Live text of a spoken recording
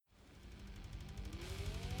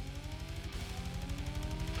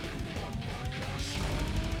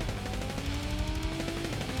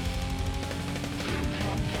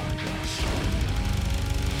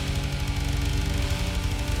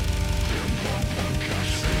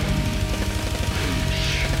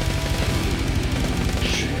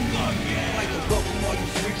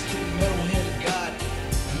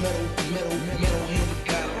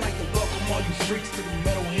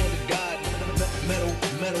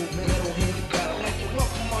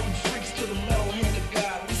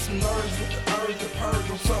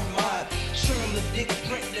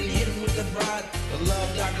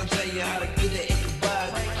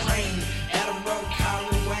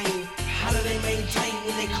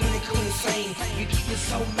insane. You keep it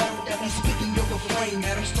so mellow that we speaking your refrain.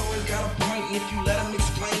 Adam Story's got a point if you let him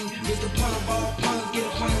explain. Here's the pun of all puns, get a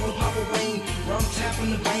pun with Papa Wayne. Rum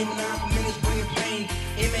tapping the vein, 9 minutes bringing pain.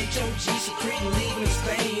 MHOG secreting, leaving a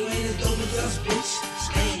stain. You ain't as dope as us, bitch.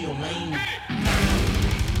 Stay in your lane.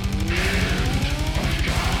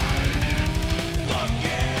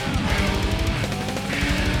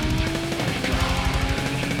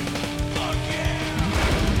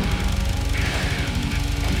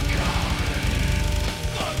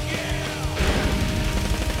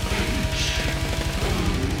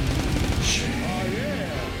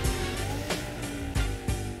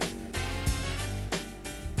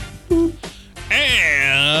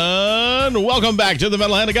 And welcome back to the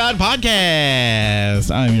Metal Hand of God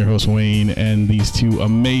podcast. I'm your host, Wayne, and these two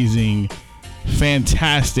amazing,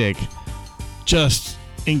 fantastic, just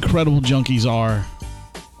incredible junkies are...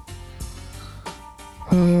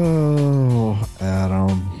 Oh,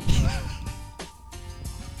 Adam.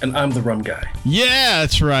 And I'm the rum guy. Yeah,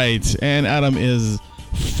 that's right. And Adam is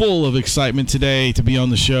full of excitement today to be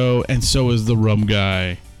on the show, and so is the rum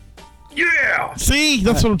guy. Yeah! See?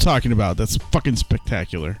 That's what I'm talking about. That's fucking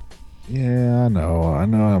spectacular. Yeah, I know.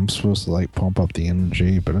 I'm supposed to like pump up the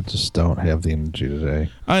energy, but I just don't have the energy today.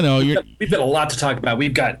 I know. We've got a lot to talk about.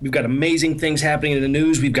 We've got amazing things happening in the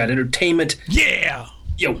news. We've got entertainment. Yeah!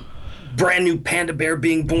 Yo, brand new panda bear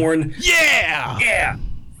being born. Yeah! Yeah!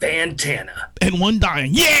 Fantana. And one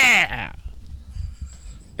dying. Yeah!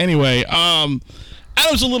 Anyway,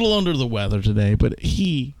 Adam's a little under the weather today, but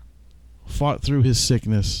he fought through his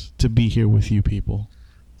sickness to be here with you people.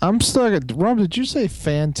 I'm stuck at... Rob, did you say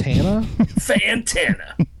Fantana?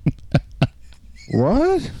 Fantana.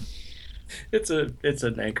 What? It's an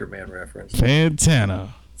Anchorman reference. Fantana.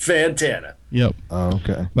 Fantana. Yep. Oh,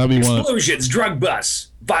 okay. That'd be one. Explosions, drug busts,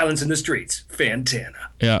 violence in the streets. Fantana.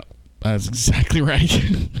 Yeah, that's exactly right.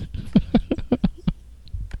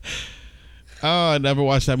 Oh, I never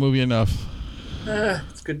watched that movie enough.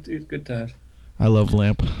 It's good. It's good times. I love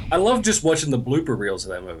Lamp. I love just watching the blooper reels of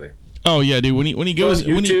that movie. Oh yeah, dude. When he goes on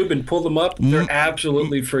YouTube and pull them up, they're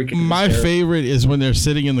absolutely freaking. My hysterical. favorite is when they're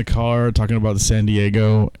sitting in the car talking about San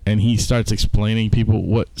Diego, and he starts explaining people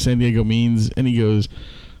what San Diego means, and he goes,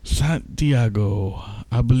 "Santiago,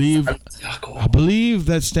 I believe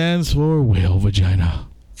that stands for whale vagina."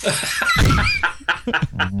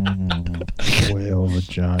 Whale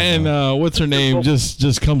vagina. And what's her name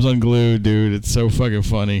just comes unglued, dude. It's so fucking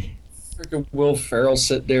funny. Freaking Will Ferrell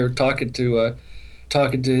sitting there talking to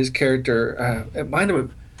his character. It might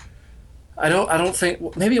have. I don't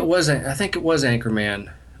think. Maybe it wasn't. I think it was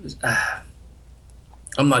Anchorman.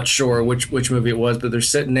 I'm not sure which movie it was, but they're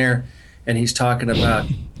sitting there, and he's talking about.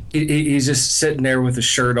 He's just sitting there with his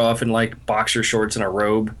shirt off and like boxer shorts and a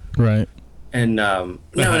robe. Right. And no,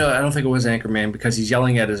 I don't think it was Anchorman because he's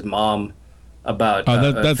yelling at his mom about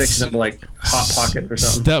that's fixing him like Hot Pocket or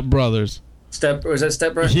something. Step Brothers. Was that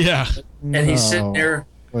Step Brothers? Yeah. And he's sitting there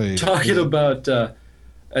talking about to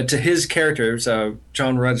his character,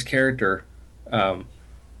 John Rudd's character,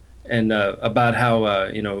 and about how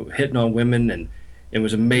hitting on women, and it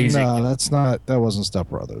was amazing. No, that wasn't Step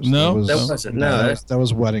Brothers. No, that wasn't. No, that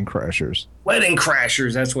was Wedding Crashers. Wedding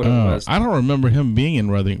Crashers. That's what it was. I don't remember him being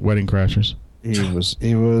in Wedding Crashers.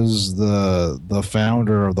 He was the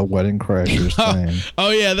founder of the Wedding Crashers thing.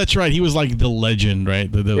 Oh yeah, that's right. He was like the legend, right?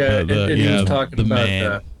 He was talking the about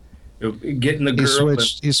man. getting the girl.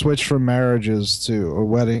 He switched from marriages to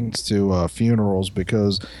weddings to funerals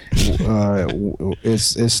because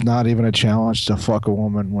it's not even a challenge to fuck a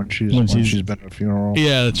woman when she's been at a funeral.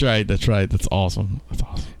 Yeah, that's right. That's awesome.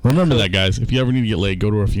 Remember that, guys. If you ever need to get laid,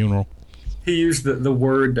 go to a funeral. He used the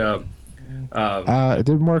word. It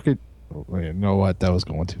didn't work. Wait, you know what? That was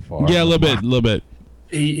going too far. Yeah, a little bit.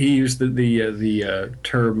 He used the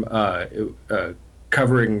term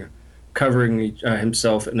covering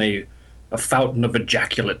himself in a fountain of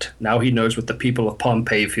ejaculate. Now he knows what the people of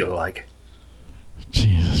Pompeii feel like.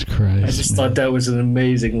 Jesus Christ! I just thought that was an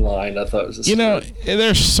amazing line. I thought it was.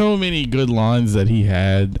 There's so many good lines that he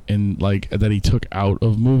had and that he took out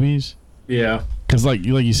of movies. Yeah. Because like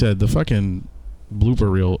you said, the fucking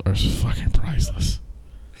blooper reel are fucking priceless.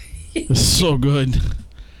 It's so good.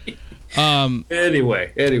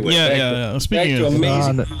 Anyway. Yeah. Speaking of,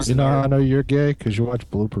 you know how I know you're gay? Because you watch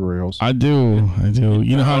blooper reels. I do.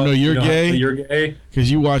 You know how I know you're gay? You're gay because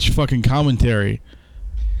you watch fucking commentary.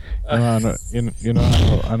 You know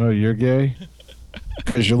how I know you're gay?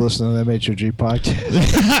 Because you're listening to the MHOG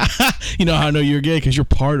podcast. You know how I know you're gay? Because you're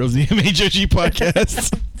part of the MHOG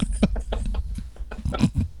podcast.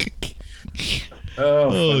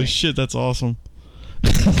 Oh shit, that's awesome.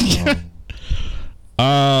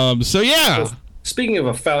 So yeah, Speaking of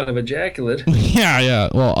a fountain of ejaculate. Yeah.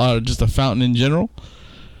 Well, just a fountain in general.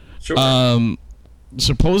 Sure.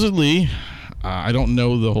 Supposedly, I don't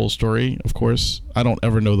know the whole story. Of course, I don't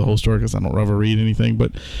ever know the whole story because I don't ever read anything.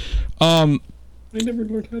 But I never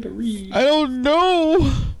learned how to read. I don't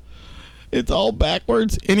know. It's all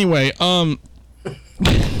backwards. Anyway, I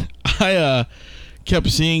kept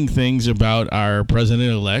seeing things about our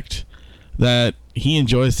president-elect that he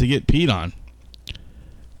enjoys to get peed on,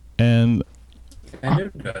 and who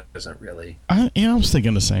doesn't really? I was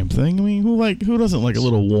thinking the same thing. I mean, who doesn't like a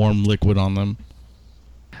little warm liquid on them?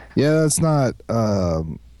 Yeah, that's not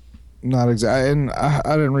exact. And I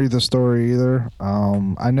didn't read the story either.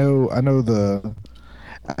 I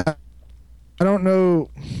don't know.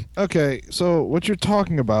 Okay, so what you're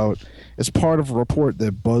talking about is part of a report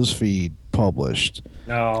that BuzzFeed published.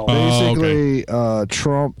 No. Basically,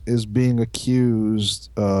 Trump is being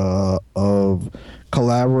accused of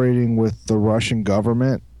collaborating with the Russian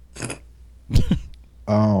government.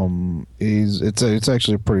 It's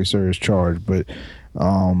actually a pretty serious charge, but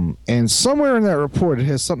and somewhere in that report it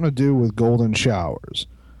has something to do with golden showers.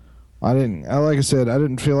 Like I said, I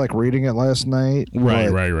didn't feel like reading it last night.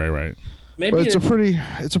 Right. Maybe But it's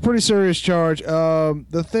a pretty serious charge.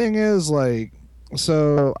 The thing is, like,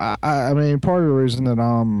 so I mean, part of the reason that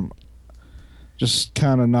I'm just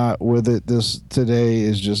kind of not with it today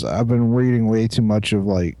is just I've been reading way too much of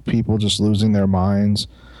like people just losing their minds.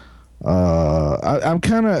 I'm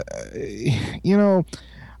kind of,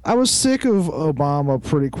 I was sick of Obama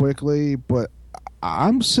pretty quickly, but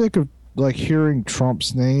I'm sick of like hearing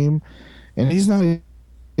Trump's name, and he's not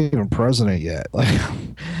even president yet. Like,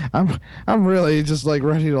 I'm really just like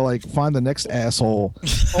ready to like find the next asshole.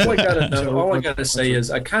 All I gotta say is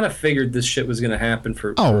I kind of figured this shit was gonna happen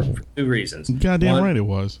for two reasons. Goddamn right it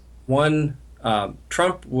was. One,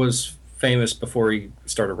 Trump was famous before he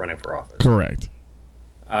started running for office. Correct.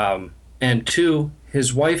 And two,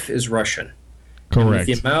 his wife is Russian. Correct.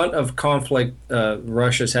 And the amount of conflict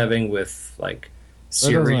Russia's having with like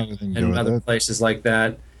Syria and other places like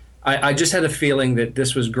that, I just had a feeling that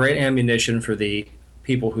this was great ammunition for the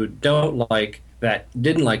people who didn't like that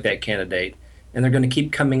candidate, and they're going to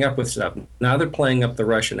keep coming up with stuff. Now they're playing up the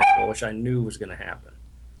Russian angle, which I knew was going to happen.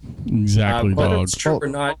 Exactly, whether dog. it's true or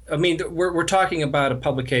not, I mean, we're talking about a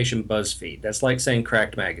publication, BuzzFeed. That's like saying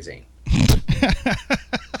Cracked Magazine.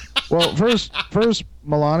 Well, first,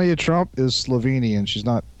 Melania Trump is Slovenian. She's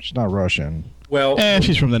not Russian. Well,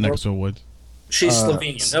 she's from the next door woods. She's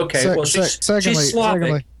Slovenian. Okay, well, she's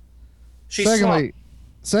Slavic.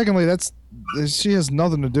 Secondly, she has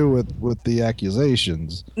nothing to do with the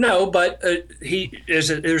accusations. No, but there's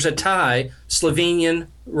a tie. Slovenian,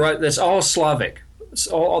 right? That's all Slavic.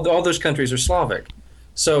 All those countries are Slavic.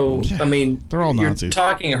 So I mean, they're all Nazis.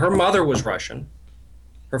 Her mother was Russian.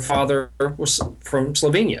 Her father was from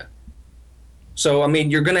Slovenia. So I mean,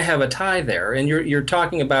 you're going to have a tie there, and you're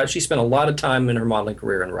talking about. She spent a lot of time in her modeling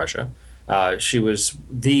career in Russia. She was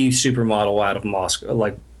the supermodel out of Moscow,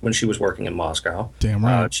 like when she was working in Moscow. Damn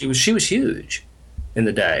right. She was huge in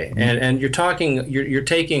the day, and you're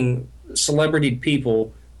taking celebrity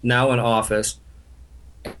people now in office,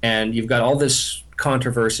 and you've got all this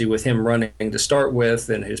controversy with him running to start with,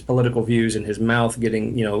 and his political views, and his mouth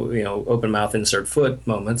getting open mouth insert foot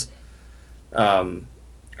moments.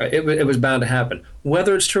 It was bound to happen.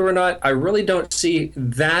 Whether it's true or not, I really don't see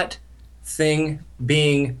that thing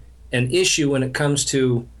being an issue when it comes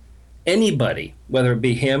to anybody, whether it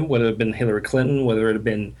be him, whether it have been Hillary Clinton, whether it have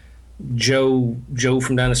been Joe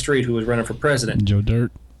from down the street who was running for president. Joe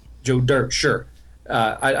Dirt, sure.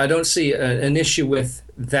 I don't see an issue with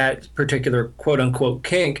that particular quote-unquote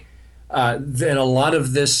kink. Then a lot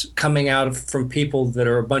of this coming out from people that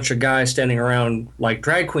are a bunch of guys standing around like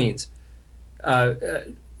drag queens.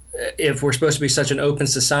 If we're supposed to be such an open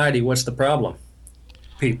society, what's the problem?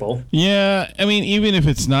 People. Yeah, I mean, even if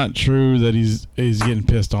it's not true that he's getting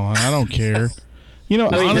pissed on, I don't care.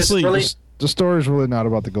 Honestly, the story's really not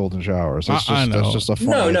about the golden showers. I know. That's just a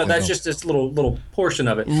funny no. That's just this little portion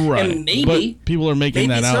of it. Right. And maybe but people are making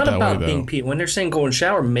that out that way, though. It's not about being when they're saying golden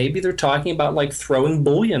shower. Maybe they're talking about like throwing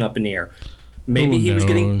bullion up in the air. Maybe he was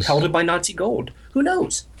getting pelted by Nazi gold. Who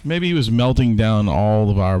knows? Maybe he was melting down all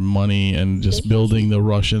of our money and just building the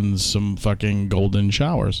Russians some fucking golden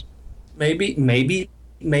showers. Maybe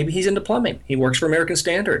he's into plumbing. He works for American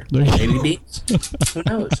Standard. Maybe who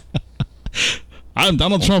knows? I'm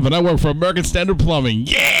Donald Trump and I work for American Standard Plumbing.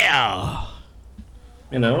 Yeah.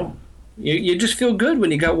 You just feel good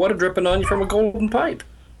when you got water dripping on you from a golden pipe.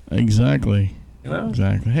 Exactly.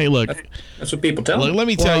 Exactly. Hey, look. That's what people tell me. Let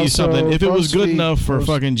me tell you something. If it was good enough for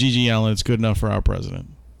fucking Gigi Allen, it's good enough for our president.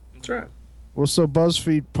 That's right. Well, so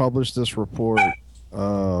BuzzFeed published this report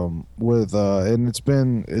with and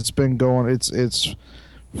it's been going. It's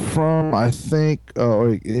from, I think,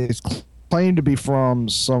 it's claimed to be from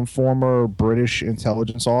some former British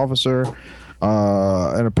intelligence officer.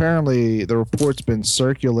 And apparently the report's been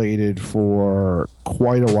circulated for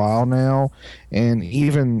quite a while now, and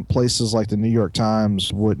even places like the New York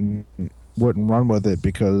Times wouldn't run with it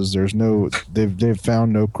because they've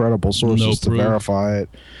found no credible sources to verify it.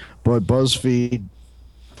 But BuzzFeed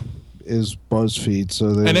is BuzzFeed,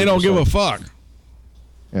 so they don't give a fuck.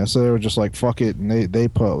 Yeah, so they were just like, fuck it, and they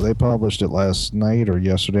published it last night or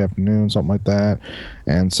yesterday afternoon, something like that.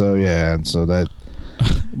 And so that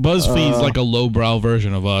BuzzFeed's like a lowbrow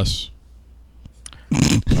version of us.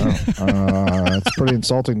 It's pretty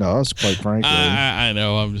insulting to us, quite frankly. I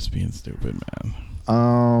know, I'm just being stupid,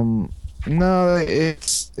 man. No,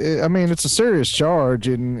 it's a serious charge,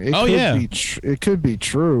 and it could be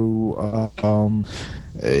true.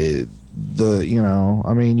 You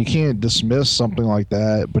can't dismiss something like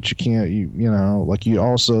that, but you can't,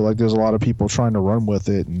 also, there's a lot of people trying to run with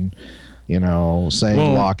it and,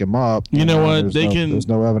 saying lock him up. You know what? There's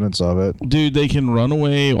no evidence of it. Dude, they can run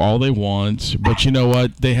away all they want, but you know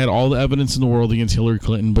what? They had all the evidence in the world against Hillary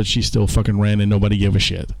Clinton, but she still fucking ran and nobody gave a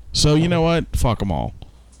shit. So, you know what? Fuck them all.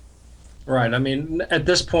 Right. I mean, at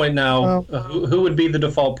this point now, who would be the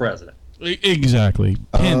default president? Exactly.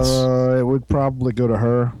 Pence. It would probably go to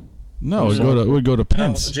her. No, it would go to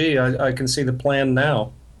Pence. Oh, gee, I can see the plan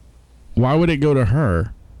now. Why would it go to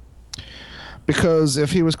her? Because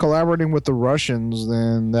if he was collaborating with the Russians,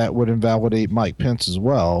 then that would invalidate Mike Pence as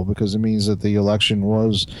well, because it means that the election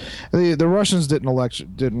was the Russians didn't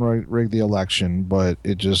rig the election, but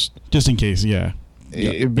it just in case, yeah.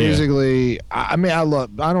 It basically, I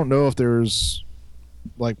don't know if there's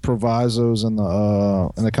like provisos in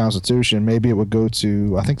the Constitution. Maybe it would go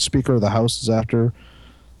to, I think, Speaker of the House is after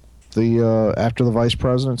the Vice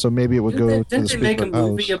President, so maybe it would go to the Speaker of the House. Didn't they make a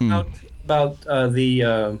movie about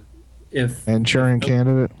the Manchurian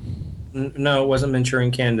Candidate? No, it wasn't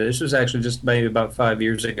Manchurian Candidate. This was actually just maybe about 5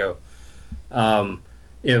 years ago.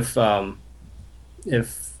 If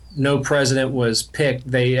no president was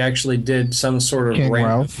picked, they actually did some sort of King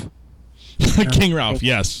Ralph. King Ralph,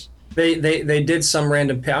 yes. They did some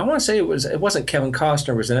random. I want to say it wasn't Kevin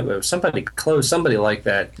Costner was in it, but it was somebody close, somebody like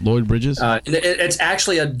that. Lloyd Bridges. It's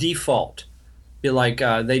actually a default.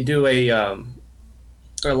 They do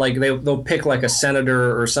or like they'll pick like a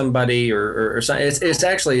senator or somebody or something. It's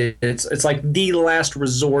actually it's like the last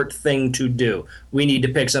resort thing to do. We need to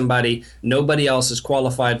pick somebody. Nobody else is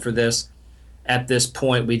qualified for this at this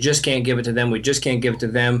point. We just can't give it to them. We just can't give it to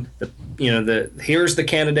them. Here's the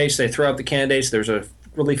candidates. They throw out the candidates. There's a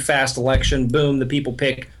really fast election. Boom, the people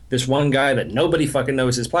pick this one guy that nobody fucking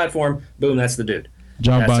knows his platform. Boom, that's the dude.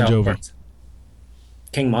 John Bon Jovi.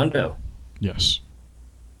 King Mondo. Yes.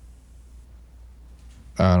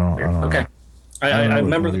 I don't okay. know. I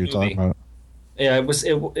remember what the you're movie. talking about. Yeah,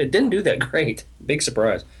 it didn't do that great. Big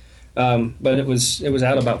surprise. But it was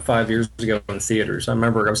out about 5 years ago in theaters. I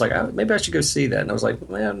remember I was like, maybe I should go see that. And I was like,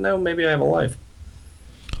 man, no, maybe I have a life.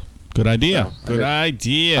 Good idea. No, Good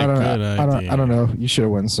idea. I don't know. You should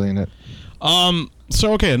have went and seen it.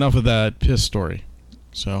 So okay, enough of that piss story.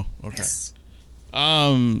 So okay. Yes. So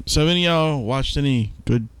have any of y'all watched any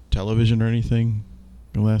good television or anything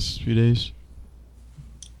in the last few days?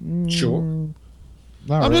 Sure.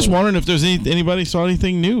 I'm just wondering if there's anybody saw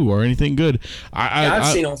anything new or anything good. I've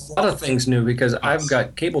seen a lot of things new because I've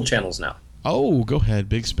got cable channels now. Oh, go ahead,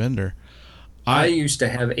 big spender. I used to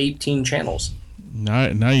have 18 channels.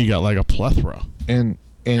 Now you got like a plethora. In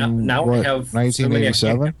now what, we have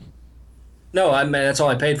 1987? No, I mean that's all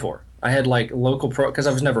I paid for. I had like local because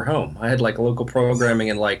I was never home. I had like local programming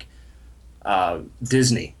and like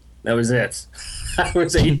Disney. That was it. I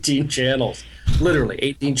was 18 channels. Literally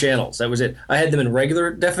 18 channels. That was it. I had them in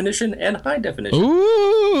regular definition and high definition.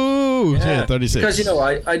 Ooh, yeah, 36.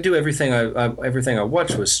 Because I do everything. Everything I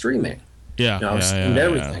watch was streaming. Yeah, I've streamed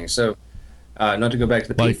everything. So, not to go back to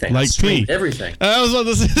the P thing. Like P. Everything. I was about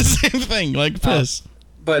to say the same thing. Like piss.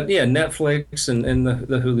 But yeah, Netflix and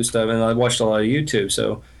the Hulu stuff, and I watched a lot of YouTube.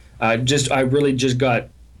 So, I really just got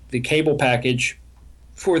the cable package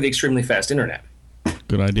for the extremely fast internet.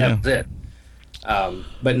 Good idea. That was it.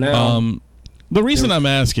 But now. The reason I'm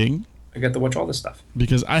asking, I got to watch all this stuff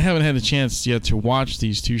because I haven't had a chance yet to watch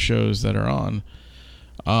these two shows that are on.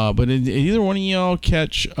 But did either one of y'all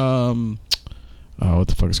catch what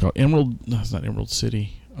the fuck is it called? Emerald? No, it's not Emerald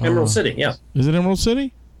City. Emerald City, yeah. Is it Emerald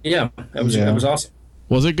City? Yeah, that was awesome.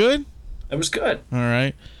 Was it good? It was good. All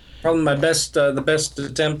right. Probably the best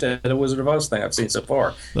attempt at a Wizard of Oz thing I've seen so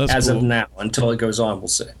far. That's as cool. of now. Until it goes on, we'll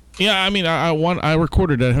see. Yeah, I mean, I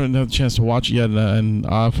recorded it. I haven't had a chance to watch it yet, and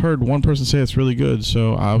I've heard one person say it's really good.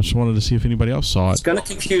 So I just wanted to see if anybody else saw it. It's going to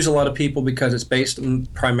confuse a lot of people because it's based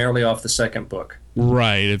primarily off the second book.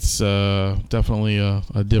 Right. It's definitely a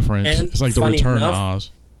difference. And it's like the Return to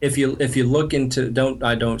Oz. If you look into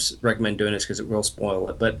I don't recommend doing this because it will spoil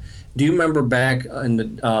it. But do you remember back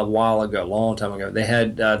in a while ago, a long time ago, they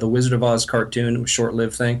had the Wizard of Oz cartoon, it was a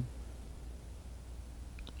short-lived thing.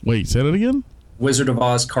 Wait, say that again. Wizard of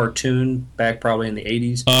Oz cartoon back probably in the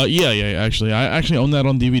 80s. Yeah. Actually, I actually own that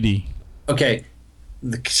on DVD. Okay,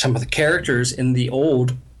 some of the characters in the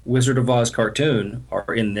old Wizard of Oz cartoon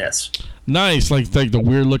are in this. Nice, like the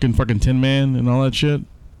weird looking fucking Tin Man and all that shit.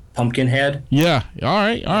 Pumpkinhead. Yeah. All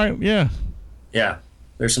right. Yeah. Yeah.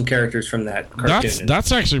 There's some characters from that cartoon.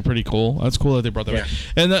 That's actually pretty cool. That's cool that they brought that Yeah. back.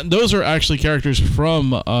 And those are actually characters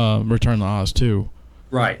from Return to Oz too.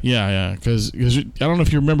 Right. Yeah. Because I don't know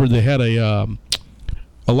if you remember, they had a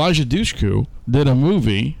Elijah Dushku did a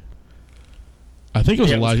movie. I think it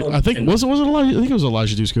was Elijah. I think was it Elijah? I think it was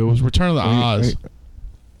Elijah Dushku. It was Return of the Oz.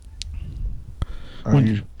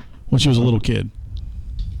 When she was a little kid.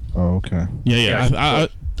 Oh, okay. Yeah.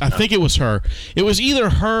 I think it was her. It was either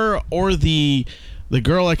her or the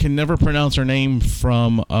girl, I can never pronounce her name,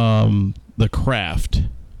 from The Craft.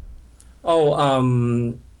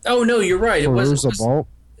 Oh no, you're right. Fairuza Balk?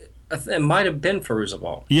 It might have been Fairuza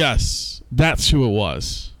Balk. Yes, that's who it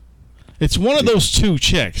was. It's one of those two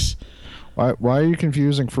chicks. Why are you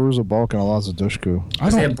confusing Fairuza Balk and Eliza Dushku?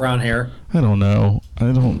 They have brown hair. I don't know.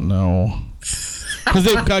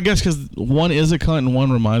 Because one is a cunt and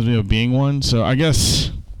one reminds me of being one. So I guess.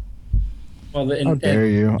 How dare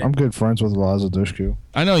you? I'm good friends with Eliza Dushku.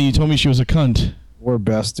 I know, you told me she was a cunt. We're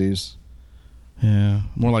besties. Yeah,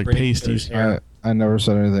 more like pasties. I never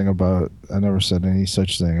said anything about. I never said any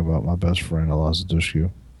such thing about my best friend Eliza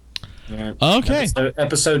Dushku. Yeah. Okay.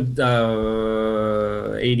 Episode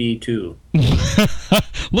 82.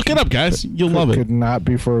 Look it up, guys. You'll love it. Could not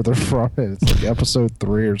be further from it. It's like episode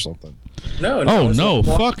 3 or something. No. Oh no!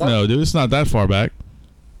 Fuck no, dude. It's not that far back.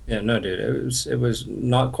 Yeah, no, dude. It was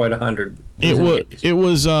not quite 100. It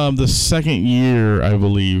was the second year, I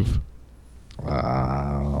believe.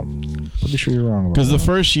 Pretty sure you're wrong. Because the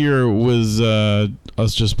first year was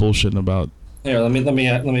us just bullshitting about. Here, let me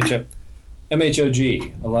check.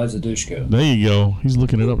 MHOG, Eliza Dushku. There you go. He's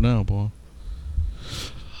looking it up now, boy.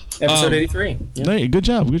 Episode 83. Yeah. Hey, good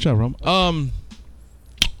job, Rom.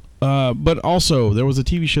 But also there was a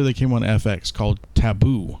TV show that came on FX called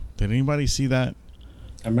Taboo. Did anybody see that?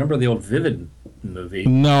 I remember the old Vivid movie.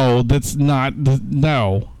 No, that's not.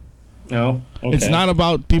 No. No. Okay. It's not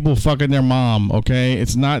about people fucking their mom. Okay,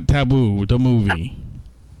 it's not Taboo, the movie.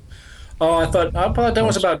 Oh, I thought that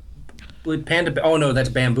was about Panda. Oh no, that's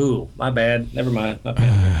Bamboo. My bad. Never mind.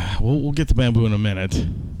 We'll get to Bamboo in a minute.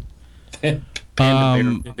 Panda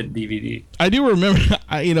Bear Vivid DVD. I do remember.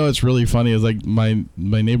 It's really funny. It's like my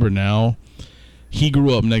neighbor now. He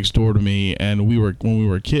grew up next door to me, and when we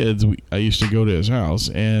were kids, I used to go to his house,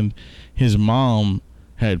 and his mom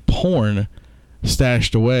had porn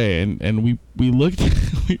stashed away, and we looked.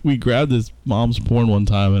 we grabbed his mom's porn one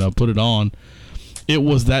time, and I put it on. It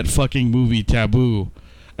was that fucking movie Taboo,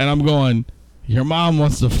 and I'm going, your mom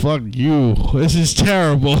wants to fuck you. This is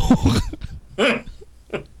terrible. I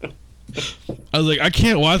was like, I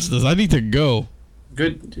can't watch this. I need to go.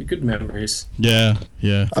 Good memories. Yeah.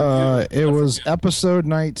 It was episode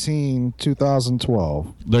 19,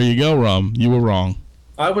 2012. There you go, Rum. You were wrong.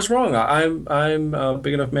 I was wrong. I'm a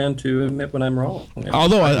big enough man to admit when I'm wrong.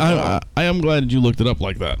 Although I am glad you looked it up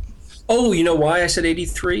like that. Oh, you know why I said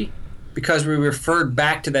 83? Because we referred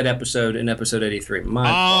back to that episode in episode 83.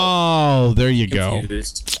 There you go.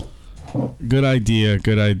 Good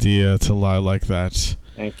idea to lie like that.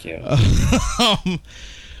 Thank you.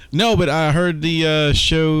 No, but I heard the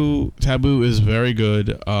show Taboo is very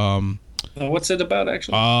good. What's it about,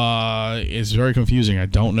 actually? It's very confusing. I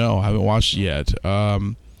don't know. I haven't watched it yet.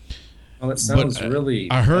 Well, it sounds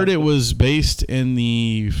really... I heard it was based in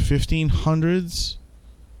the 1500s,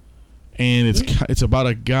 and it's about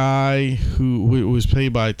a guy who was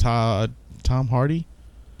played by Tom Hardy,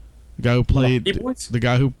 the guy who played the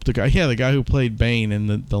guy who played Bane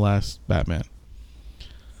in the last Batman.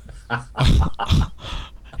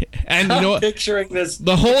 And you know what? Picturing this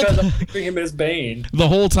I'm picturing him as Bane. The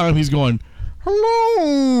whole time he's going,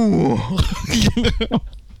 hello.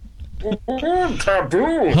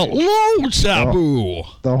 Taboo. Hello, Taboo.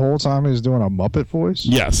 The whole time he's doing a Muppet voice?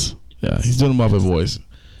 Yes. Yeah, he's doing a Muppet voice.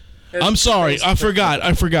 I'm sorry. I forgot.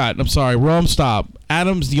 I'm sorry. Rum, stop.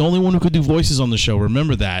 Adam's the only one who could do voices on the show.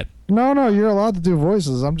 Remember that. No, you're allowed to do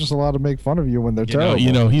voices. I'm just allowed to make fun of you when they're terrible.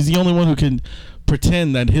 He's the only one who can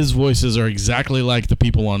pretend that his voices are exactly like the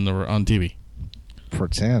people on TV.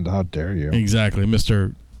 Pretend? How dare you? Exactly,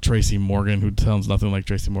 Mr. Tracy Morgan, who sounds nothing like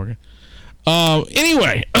Tracy Morgan.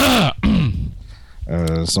 Anyway,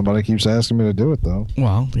 somebody keeps asking me to do it though.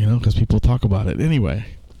 Well, because people talk about it anyway.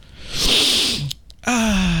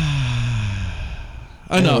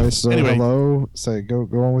 Anyway, hello. Say go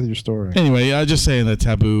on with your story. Anyway, I just saying that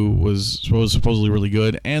Taboo was supposedly really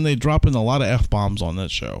good, and they drop in a lot of F-bombs on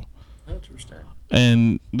that show. Interesting.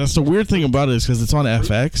 And that's the weird thing about it is because it's on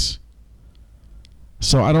FX.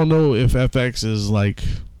 So I don't know if FX is like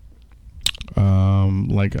on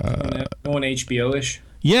HBO-ish.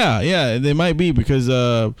 Yeah, they might be because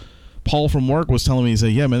Paul from work was telling me, he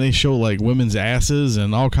said, yeah, man, they show like women's asses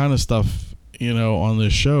and all kind of stuff, on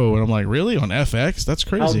this show. And I'm like, really? On FX? That's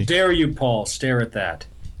crazy. How dare you, Paul, stare at that.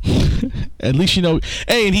 At least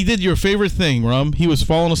Hey, and he did your favorite thing, Rum. He was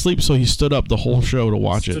falling asleep, so he stood up the whole show to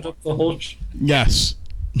watch it. Stood up the whole Yes.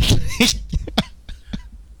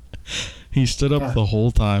 He stood up the whole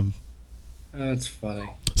time. That's funny.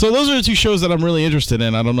 So those are the two shows that I'm really interested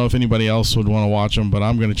in. I don't know if anybody else would want to watch them, but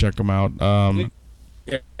I'm going to check them out.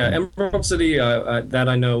 Emerald City, that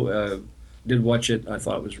I know, did watch it. I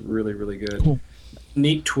thought it was really, really good. Cool.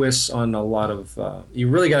 Neat twists on a lot of... you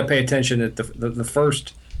really got to pay attention at the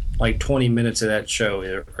first, 20 minutes of that show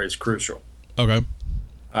is crucial. Okay.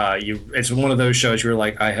 It's one of those shows you're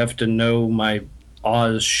like, I have to know my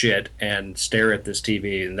Oz shit and stare at this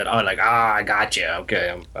TV, and then I'm like, I got you.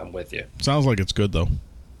 Okay, I'm with you. Sounds like it's good though.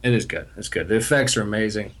 It is good. It's good. The effects are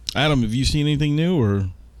amazing. Adam, have you seen anything new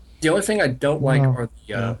or? The only thing I don't like are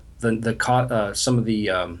some of the.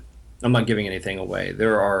 I'm not giving anything away.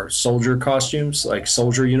 There are soldier costumes, like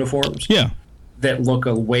soldier uniforms. Yeah. That look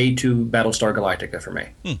way too Battlestar Galactica for me.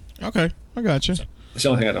 Okay, I gotcha. So, it's the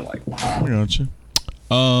only thing I don't like. I gotcha.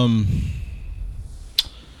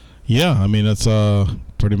 Yeah, I mean that's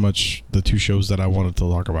pretty much the two shows that I wanted to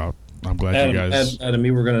talk about. I'm glad you guys. Adam,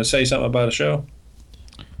 you were going to say something about a show?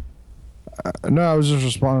 No, I was just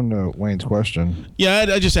responding to Wayne's question. Yeah,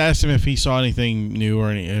 I just asked him if he saw anything new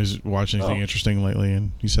or has watched anything interesting lately,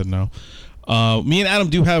 and he said no. Me and Adam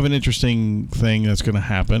do have an interesting thing that's going to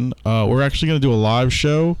happen. We're actually going to do a live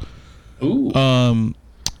show. Ooh.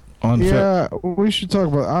 We should talk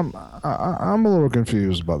about. I'm a little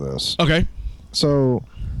confused about this. Okay. So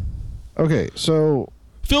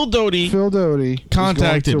Phil Doty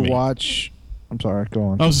contacted me. Watch. I'm sorry. Go on.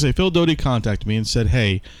 I was going to say Phil Doty contacted me and said,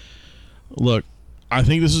 "Hey, look, I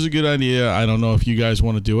think this is a good idea. I don't know if you guys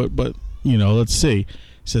want to do it, but let's see."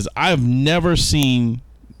 He says, "I've never seen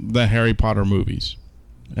the Harry Potter movies,"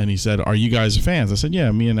 and he said, "Are you guys fans?" I said,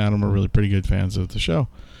 "Yeah, me and Adam are really pretty good fans of the show."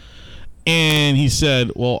 And he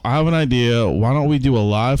said, "Well, I have an idea. Why don't we do a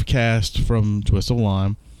live cast from Twist of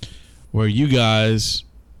Lime, where you guys,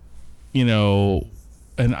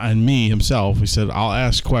 and me himself," he said, "I'll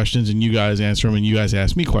ask questions and you guys answer them, and you guys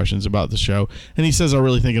ask me questions about the show." And he says, "I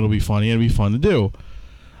really think it'll be funny. It'll be fun to do."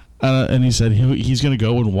 And he said he's going to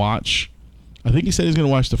go and watch. I think he said he's going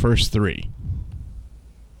to watch the first 3.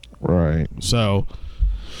 Right. So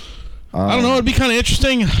I don't know. It'd be kind of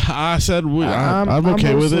interesting. I said I'm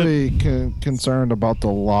okay with it. I'm mostly concerned about the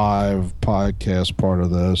live podcast part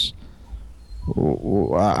of this.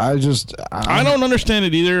 I don't understand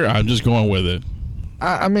it either. I'm just going with it.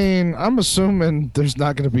 I mean, I'm assuming there's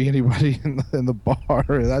not going to be anybody in the bar.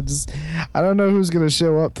 I don't know who's going to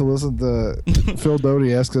show up to listen to Phil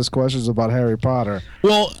Doty ask us questions about Harry Potter.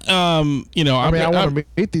 Well, I want to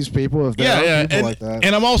meet these people if there are people like that.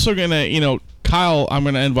 And I'm also going to, Kyle, I'm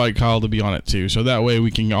going to invite Kyle to be on it too, so that way we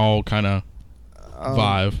can all kind of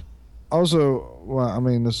vibe. Also,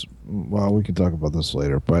 we can talk about this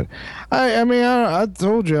later, but I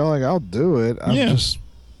told you, I'll do it. I'm just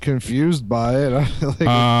confused by it.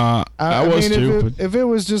 If it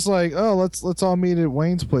was just like, let's all meet at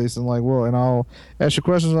Wayne's place and and I'll ask you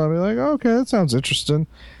questions, I'll be like, okay, that sounds interesting.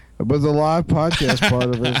 But the live podcast part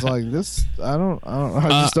of it is like this. I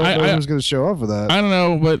just don't know who's going to show up for that. I don't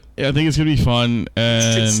know, but I think it's going to be fun,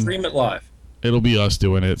 and you should stream it live. It'll be us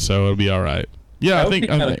doing it, so it'll be all right. Yeah, I think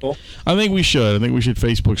cool. I think we should. I think we should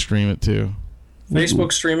Facebook stream it too.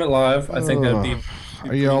 Facebook stream it live. I think that'd be.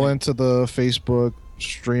 Are y'all into the Facebook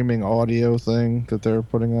streaming audio thing that they're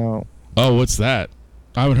putting out? Oh, what's that?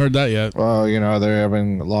 I haven't heard that yet. Well,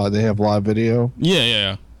 they have live video.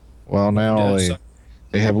 Yeah. Well, now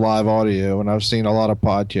they have live audio, and I've seen a lot of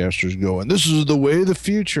podcasters going, "This is the way of the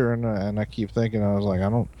future," and I keep thinking, I was like, I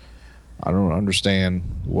don't understand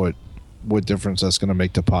what difference that's going to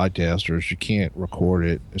make to podcasters. You can't record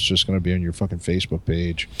it. It's just going to be on your fucking Facebook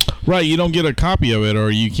page. Right. You don't get a copy of it,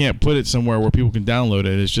 or you can't put it somewhere where people can download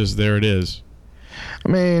it. It's just there it is. I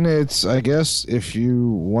mean, I guess if you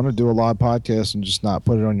want to do a live podcast and just not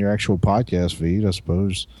put it on your actual podcast feed, I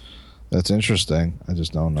suppose that's interesting. I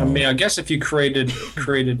just don't know. I mean, I guess if you created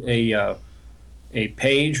a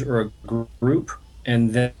page or a group,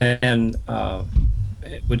 and then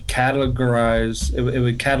it would categorize, it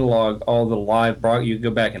would catalog all the live you could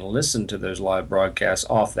go back and listen to those live broadcasts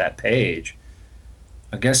off that page.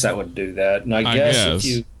 I guess that would do that. And I guess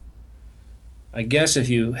if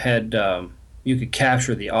you had, you could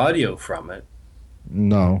capture the audio from it.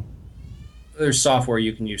 No. There's software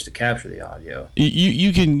you can use to capture the audio.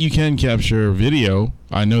 You can capture video.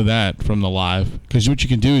 I know that from the live, because what you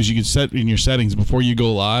can do is you can set in your settings before you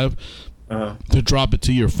go live to drop it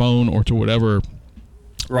to your phone or to whatever.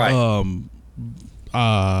 Right.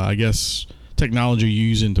 I guess technology you're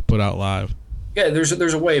using to put out live. Yeah, there's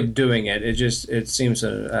a way of doing it. It seems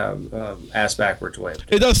an ass backwards way.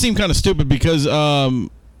 It does seem kind of stupid because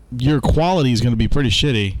your quality is going to be pretty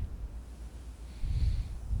shitty.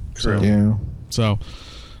 True. Yeah. So,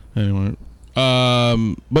 anyway,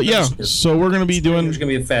 but yeah, so we're going to be doing. There's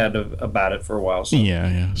going to be a fad about it for a while. So.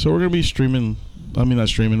 Yeah. So we're going to be streaming. I mean, not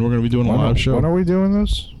streaming. We're going to be doing a live show. When are we doing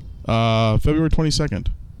this? February 22nd.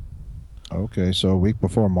 Okay, so a week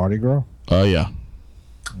before Mardi Gras. Yeah.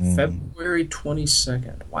 February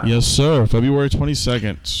 22nd. Wow. Yes, sir. February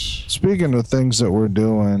 22nd. Speaking of things that we're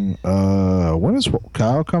doing, when is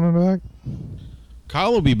Kyle coming back?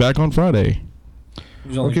 Kyle will be back on Friday.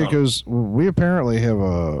 Okay, because we apparently have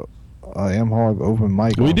a M-Hog open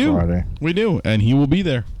mic on Friday. We do, and he will be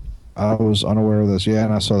there. I was unaware of this,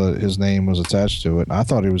 and I saw that his name was attached to it. And I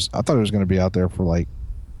thought he was going to be out there for like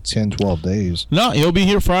 10, 12 days. No, he'll be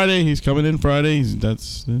here Friday. He's coming in Friday.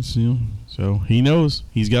 That's so he knows.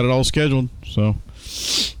 He's got it all scheduled. So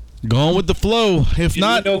going with the flow. If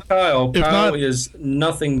not, Kyle is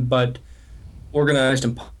nothing but organized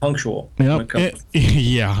and punctual. Yep.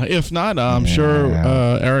 Yeah. If not, I'm sure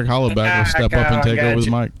Eric Hollaback will step up and take over the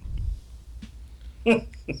mic.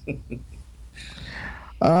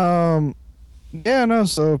 Yeah, no.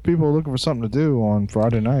 So if people are looking for something to do on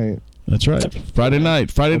Friday night. That's right. Friday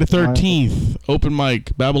night, Friday the 13th, open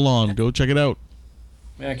mic, Babylon. Go check it out.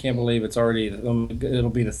 Man, I can't believe it's already. It'll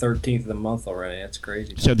be the 13th of the month already. That's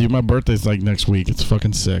crazy. Yeah, dude, my birthday's like next week. It's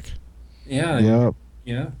fucking sick. Yeah. Yep.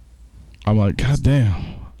 Yeah. I'm like, God damn,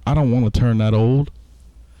 I don't want to turn that old.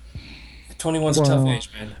 21's a tough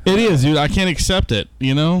age, man. It is, dude. I can't accept it.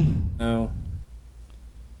 You know. No.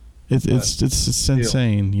 It's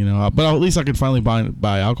insane, you know. But at least I can finally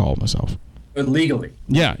buy alcohol myself. But legally.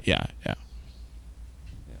 Yeah.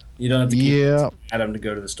 You don't have to keep Adam to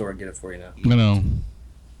go to the store and get it for you now. I know.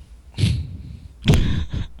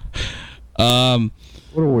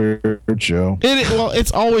 What a weird show.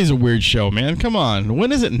 It's always a weird show, man. Come on.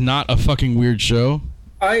 When is it not a fucking weird show?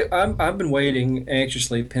 I've been waiting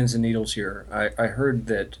anxiously, pins and needles here. I heard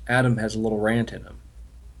that Adam has a little rant in him.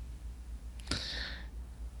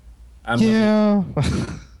 Yeah.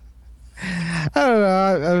 I don't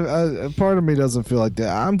know. Part of me doesn't feel like that.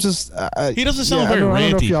 I'm just. He doesn't sound very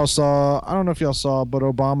ranty. I don't know if y'all saw, but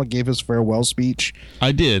Obama gave his farewell speech.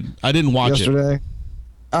 I did. I didn't watch yesterday.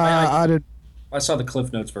 I did. I saw the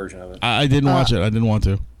Cliff Notes version of it. I didn't watch it. I didn't want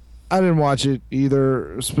to. I didn't watch it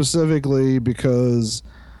either, specifically because,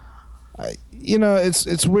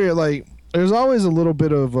 it's weird. Like, there's always a little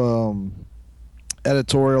bit of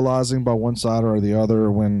editorializing by one side or the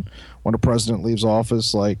other when a president leaves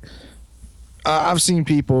office. Like, I've seen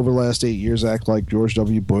people over the last 8 years act like George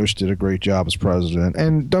W. Bush did a great job as president.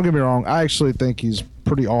 And don't get me wrong, I actually think he's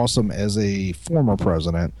pretty awesome as a former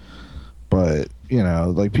president. But,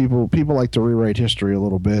 like people like to rewrite history a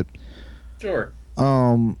little bit. Sure.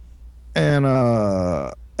 And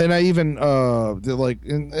I even like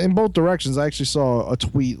in both directions. I actually saw a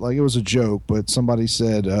tweet, like it was a joke, but somebody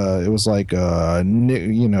said it was like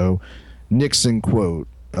Nixon quote.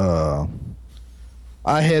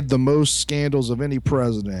 I had the most scandals of any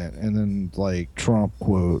president, and then like Trump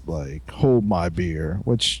quote, like hold my beer,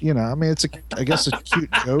 which I mean I guess it's a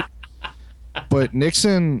cute joke. But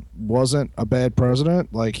Nixon wasn't a bad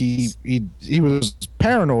president. Like he was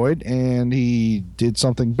paranoid and he did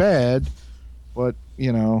something bad, but he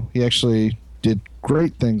actually did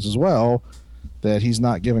great things as well that he's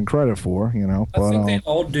not given credit for. I think they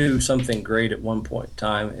all do something great at one point in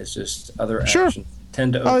time. It's just other actions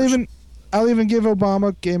tend to. I'll even give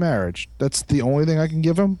Obama gay marriage. That's the only thing I can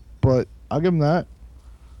give him, but I'll give him that.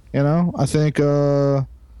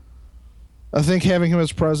 I think having him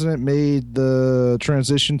as president made the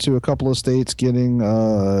transition to a couple of states getting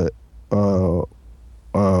marijuana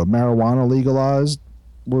legalized.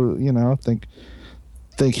 Well,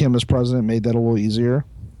 think him as president made that a little easier.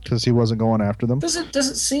 because he wasn't going after them. Does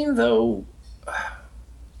it seem though?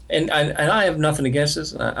 And I have nothing against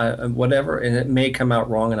this, whatever, and it may come out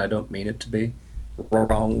wrong, and I don't mean it to be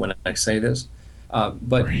wrong when I say this.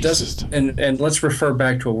 But does it, and let's refer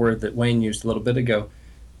back to a word that Wayne used a little bit ago.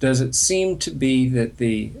 Does it seem to be that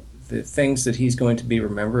the things that he's going to be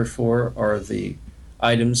remembered for are the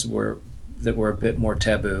items that were a bit more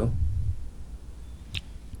taboo?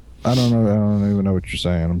 I don't know. I don't even know what you're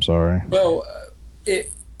saying. I'm sorry. Well,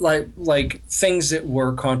 like things that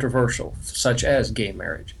were controversial, such as gay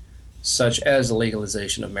marriage, such as the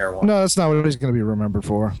legalization of marijuana. No, that's not what he's going to be remembered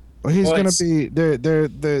for. He's going to be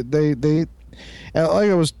they.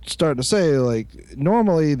 Like I was starting to say, like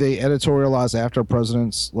normally they editorialize after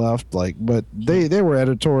presidents left, but they were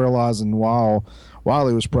editorializing while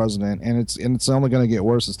he was president, and it's only going to get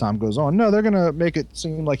worse as time goes on. No, they're going to make it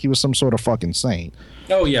seem like he was some sort of fucking saint.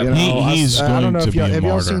 Oh yeah, he's I don't know if have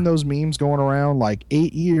y'all seen those memes going around, like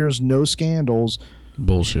 8 years no scandals.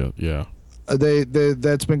 Bullshit. Yeah.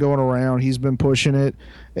 That's been going around. He's been pushing it.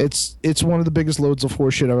 It's one of the biggest loads of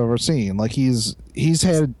horseshit I've ever seen. Like he's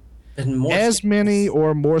had as many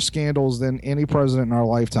or more scandals than any president in our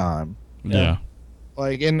lifetime. Yeah.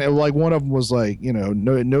 Like one of them was like, what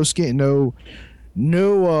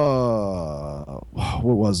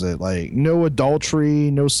was it? Like no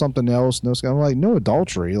adultery, no something else, no. I'm like, no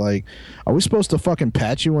adultery. Like, are we supposed to fucking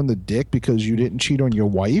pat you on the dick because you didn't cheat on your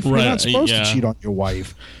wife? Right, You're not supposed to cheat on your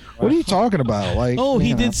wife. What are you talking about? Like,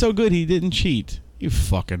 he did so good he didn't cheat. You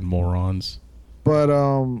fucking morons. But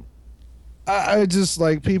I just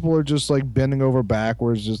like people are just like bending over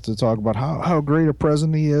backwards just to talk about how great a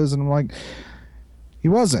president he is, and I'm like, he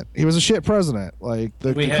wasn't. He was a shit president. Like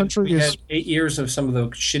we had 8 years of some of the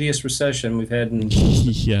shittiest recession we've had in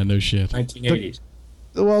yeah, no shit. 1980s.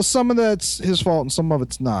 Well, some of that's his fault and some of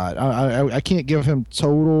it's not. I can't give him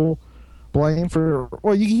total blame for.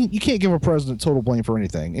 Well, you can't give a president total blame for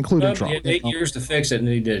anything, including Trump. He had 8 years to fix it, and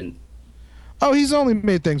he didn't. Oh, he's only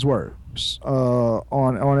made things worse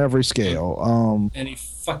on every scale. And he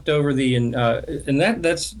fucked over the and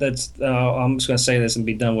that's I'm just gonna say this and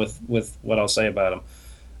be done with what I'll say about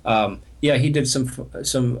him. Yeah, he did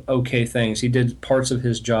some okay things. He did parts of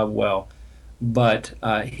his job well, but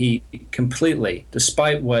he completely,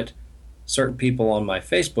 despite what certain people on my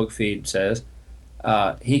Facebook feed says,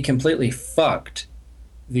 he completely fucked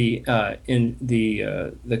the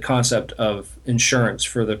concept of insurance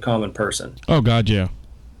for the common person. Oh God, yeah.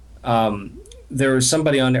 There was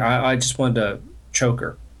somebody on there. I just wanted to choke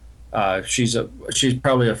her. She's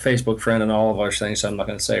probably a Facebook friend and all of our things, so I'm not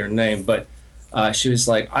going to say her name. But she was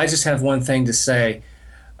like, I just have one thing to say.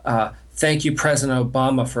 Thank you, President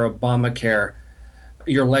Obama, for Obamacare.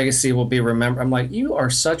 Your legacy will be remembered. I'm like, you are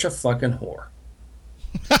such a fucking whore.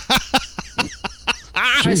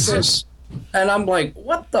 Jesus. And I'm like,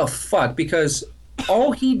 what the fuck? Because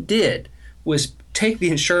all he did was take the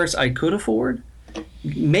insurance I could afford,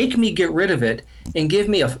 make me get rid of it, and give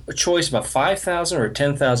me a choice of a $5,000 or a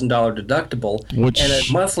 $10,000 deductible and a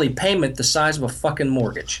monthly payment the size of a fucking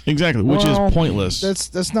mortgage. Exactly, which is pointless.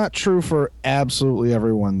 That's not true for absolutely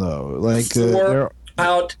everyone, though. Like for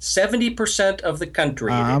about 70% of the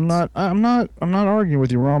country. I'm not arguing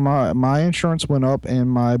with you, Ron. My insurance went up and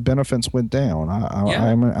my benefits went down.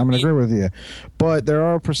 I'm gonna agree with you, but there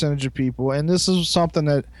are a percentage of people, and this is something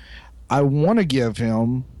that I want to give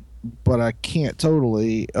him, but I can't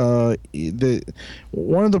totally.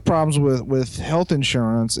 One of the problems with health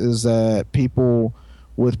insurance is that people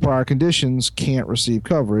with prior conditions can't receive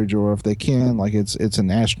coverage, or if they can, like it's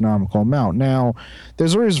an astronomical amount. Now,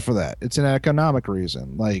 there's a reason for that. It's an economic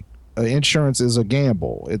reason. Like insurance is a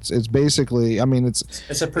gamble. It's basically, I mean, it's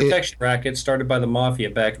a protection racket started by the mafia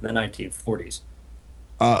back in the 1940s.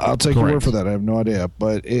 I'll take your word for that. I have no idea,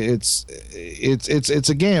 but it's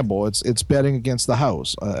a gamble. It's betting against the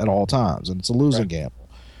house at all times, and it's a losing gamble.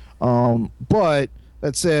 But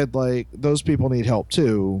that said, like those people need help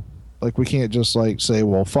too. Like we can't just like say,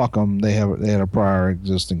 well, fuck them. They had a prior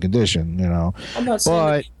existing condition, you know. I'm not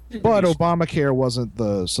saying but Obamacare wasn't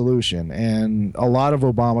the solution, and a lot of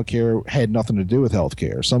Obamacare had nothing to do with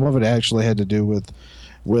healthcare. Some of it actually had to do with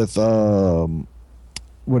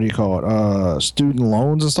what do you call it? Student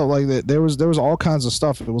loans and stuff like that. There was all kinds of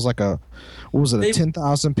stuff. It was like a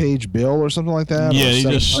 10,000 page bill or something like that?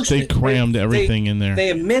 Yeah, they crammed everything in there.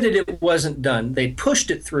 They admitted it wasn't done. They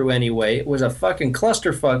pushed it through anyway. It was a fucking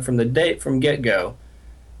clusterfuck from get-go.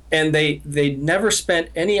 And they never spent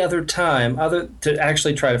any other time to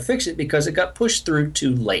actually try to fix it because it got pushed through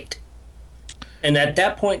too late. And at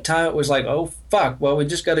that point in time, it was like, oh, fuck, well, we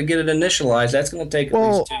just got to get it initialized. That's going to take at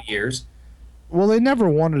least 2 years. Well, they never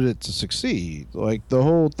wanted it to succeed. Like, the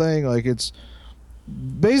whole thing, like,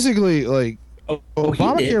 basically, like,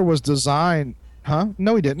 Obamacare did. was designed. Huh?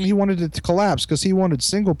 No, he didn't. He wanted it to collapse because he wanted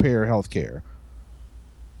single payer health care.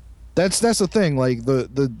 That's the thing. Like the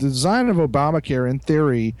design of Obamacare, in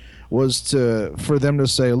theory, was for them to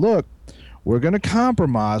say, look, we're going to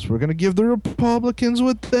compromise. We're going to give the Republicans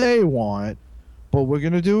what they want, but we're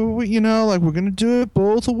going to do it, like we're going to do it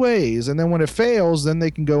both ways. And then when it fails, then they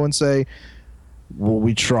can go and say, well,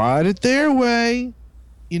 we tried it their way.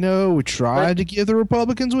 We tried to give the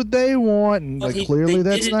Republicans what they want, and clearly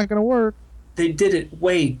that's not going to work. They did it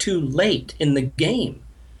way too late in the game.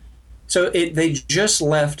 So they just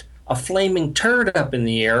left a flaming turd up in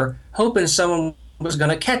the air, hoping someone was going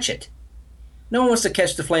to catch it. No one wants to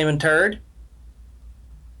catch the flaming turd.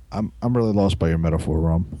 I'm really lost by your metaphor,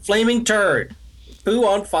 Rum. Flaming turd. Poo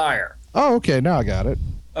on fire. Oh, okay. Now I got it.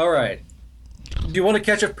 All right. Do you want to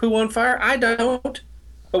catch a poo on fire? I don't.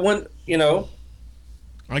 But when,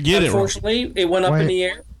 I get unfortunately, it went up in the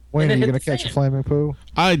air. When are you going to catch a flaming poo?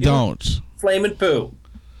 I don't. Flaming poo.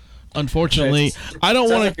 Unfortunately, I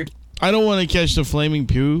don't want to. I don't want to catch the flaming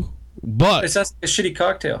poo, but it sounds like a shitty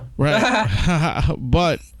cocktail. Right.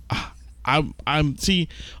 But I'm see,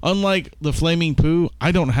 unlike the flaming poo,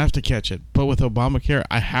 I don't have to catch it. But with Obamacare,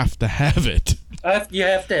 I have to have it. You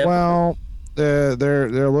have to have Well,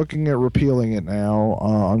 they're looking at repealing it now.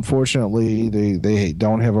 Unfortunately, they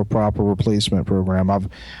don't have a proper replacement program.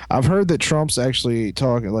 I've heard that Trump's actually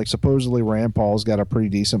talking, like supposedly Rand Paul's got a pretty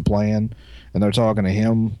decent plan, and they're talking to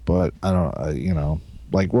him. But I don't,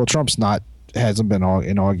 Trump's hasn't been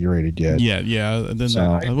inaugurated yet. Yeah. And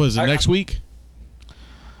then what is it, next week?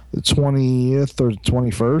 The 20th or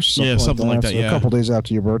 21st. Something like that. So a couple days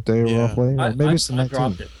after your birthday, roughly. Maybe it's the 19th.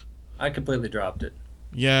 Dropped it. I completely dropped it.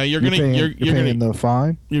 Yeah, you're paying gonna the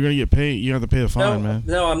fine. You're gonna get paid. You have to pay the fine, man.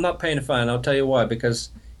 No, I'm not paying a fine. I'll tell you why. Because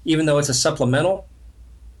even though it's a supplemental,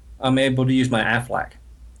 I'm able to use my Aflac.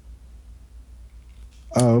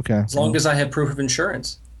 Oh, okay. As long as I have proof of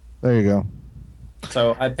insurance. There you go.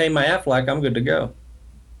 So I pay my Aflac, I'm good to go.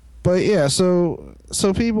 But yeah, so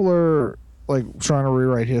people are like trying to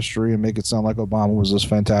rewrite history and make it sound like Obama was this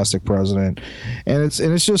fantastic president, and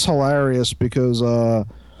it's just hilarious because I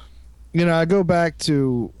go back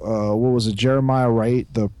to what was it, Jeremiah Wright,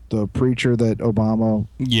 the preacher that Obama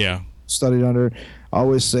studied under,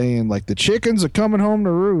 always saying like the chickens are coming home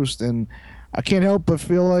to roost, and I can't help but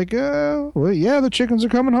feel like, the chickens are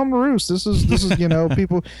coming home to roost. This is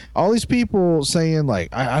people, all these people saying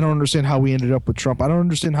like, I don't understand how we ended up with Trump. I don't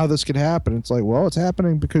understand how this could happen. It's like, well, it's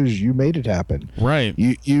happening because you made it happen. Right.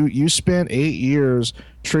 You spent 8 years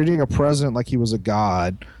treating a president like he was a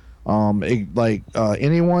god.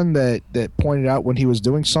 Anyone that pointed out when he was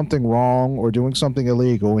doing something wrong or doing something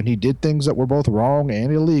illegal, and he did things that were both wrong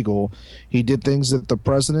and illegal. He did things that the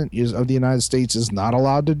president of the United States is not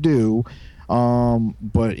allowed to do.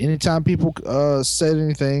 But anytime people said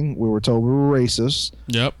anything, we were told we were racist.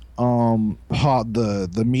 Yep.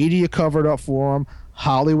 The media covered up for him.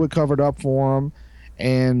 Hollywood covered up for him,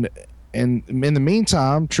 and in the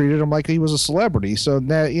meantime, treated him like he was a celebrity. So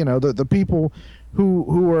now the people who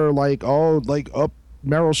were like all like up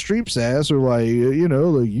Meryl Streep's ass are like,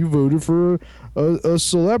 you voted for a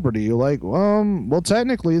celebrity. You're like, well,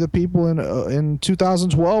 technically the people in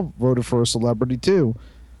 2012 voted for a celebrity too.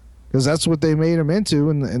 Because that's what they made him into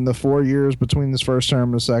in the 4 years between this first term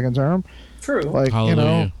and the second term. True. Like,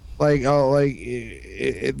 Hallelujah. like all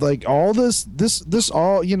this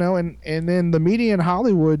all, and then the media in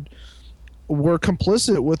Hollywood were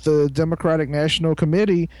complicit with the Democratic National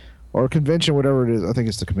Committee or convention, whatever it is. I think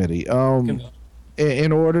it's the committee.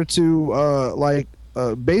 In order to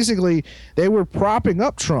basically they were propping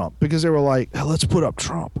up Trump because they were like, oh, let's put up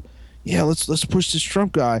Trump. Yeah, let's push this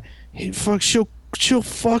Trump guy. She'll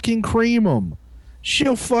fucking cream him.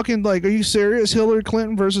 She'll fucking, like, are you serious? Hillary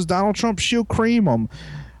Clinton versus Donald Trump, she'll cream him.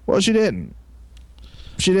 Well, she didn't.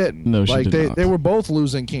 She didn't. No, she did not. They were both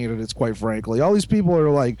losing candidates, quite frankly. All these people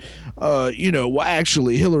are like, well,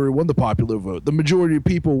 actually, Hillary won the popular vote. The majority of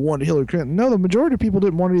people wanted Hillary Clinton. No, the majority of people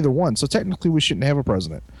didn't want either one. So technically, we shouldn't have a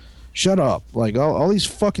president. Shut up. Like all these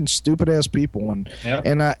fucking stupid ass people.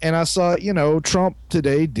 And I saw, Trump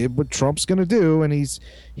today did what Trump's going to do. And he's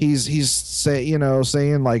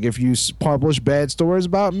saying like, if you publish bad stories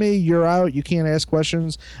about me, you're out. You can't ask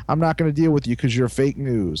questions. I'm not going to deal with you because you're fake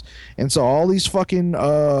news. And so all these fucking,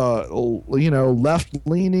 left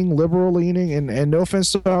leaning, liberal leaning, and no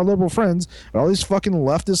offense to our liberal friends, but all these fucking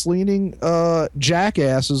leftist leaning,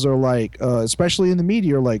 jackasses are like, especially in the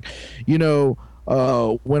media, are like,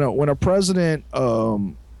 when a president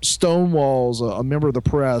stonewalls a member of the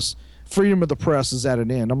press, freedom of the press is at an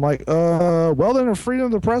end. I'm like, well, then freedom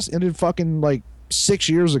of the press ended fucking like 6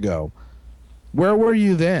 years ago. Where were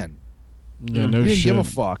you then? Yeah, no you didn't shit. give a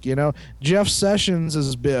fuck, you know. Jeff Sessions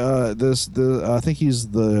is I think he's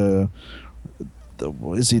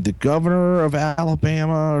is he the governor of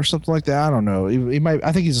Alabama or something like that? I don't know. He might.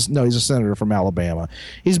 I think he's a senator from Alabama.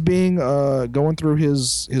 He's being going through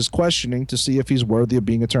his questioning to see if he's worthy of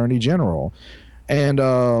being attorney general, and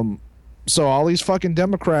so all these fucking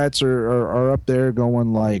Democrats are up there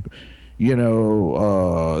going like, you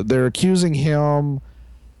know, they're accusing him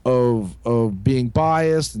of being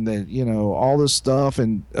biased and then, you know, all this stuff.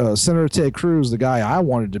 And Senator Ted Cruz, the guy I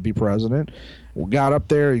wanted to be president, got up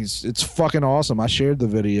there. It's fucking awesome. I shared the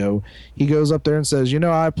video. He goes up there and says, you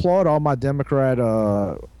know, I applaud all my Democrat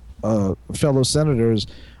fellow senators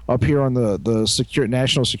up here on the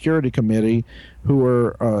National Security Committee who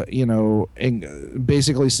are, you know,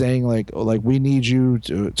 basically saying like we need you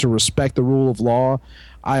to respect the rule of law.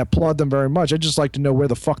 I applaud them very much. I'd just like to know where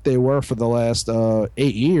the fuck they were for the last 8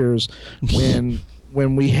 years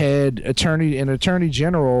when we had an attorney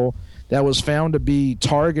general that was found to be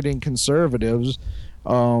targeting conservatives,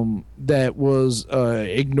 that was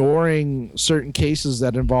ignoring certain cases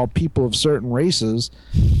that involve people of certain races.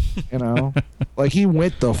 You know, like he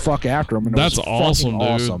went the fuck after him. And that's awesome, dude.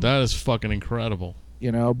 Awesome. That is fucking incredible.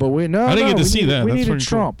 You know, but I didn't get to see that. We That's needed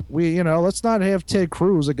Trump. cool. You know, let's not have Ted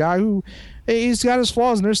Cruz, a guy who he's got his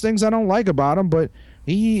flaws and there's things I don't like about him, but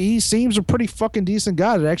he seems a pretty fucking decent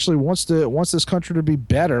guy that actually wants this country to be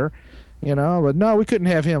better. You know, but no, we couldn't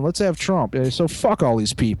have him. Let's have Trump. So fuck all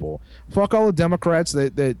these people. Fuck all the Democrats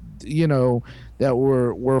that you know that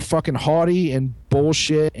were fucking haughty and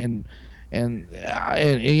bullshit and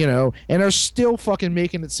you know, and are still fucking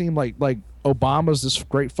making it seem like Obama's this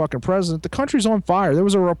great fucking president. The country's on fire. There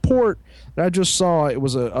was a report that I just saw. It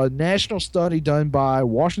was a national study done by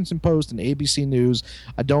Washington Post and ABC News.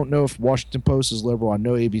 I don't know if Washington Post is liberal. I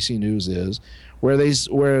know ABC News is. Where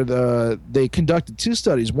they conducted two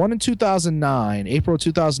studies, one in 2009, April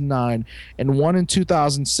 2009, and one in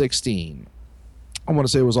 2016. I want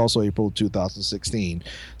to say it was also April 2016,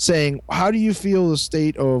 saying, how do you feel the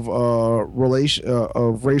state of race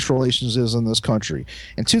relations is in this country?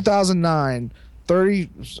 In 2009,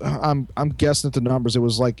 I'm guessing at the numbers, it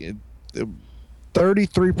was like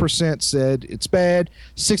 33% said it's bad,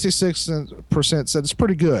 66% said it's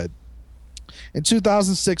pretty good. In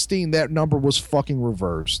 2016, that number was fucking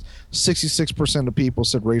reversed. 66% of people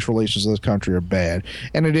said race relations in this country are bad,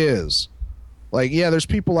 and it is. Like, yeah, there's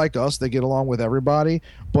people like us that get along with everybody,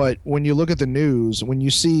 but when you look at the news, when you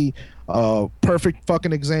see perfect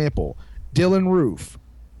fucking example, Dylan Roof,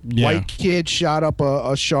 white kid shot up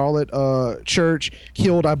a Charlotte church,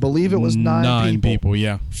 killed, I believe it was nine people.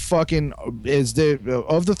 Yeah. Fucking of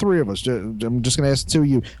the three of us. I'm just gonna ask the two of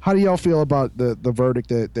you. How do y'all feel about the verdict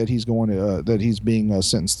that he's going to that he's being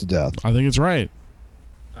sentenced to death? I think it's right.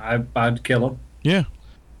 I'd kill him. Yeah.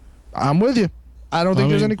 I'm with you. I don't think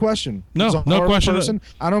there's any question. No question. Person.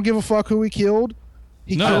 I don't give a fuck who he killed.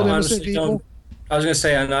 He killed innocent people. I was going to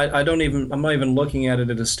say, and I'm not even looking at it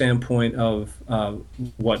at a standpoint of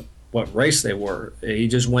what race they were. He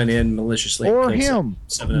just went in maliciously. Or him.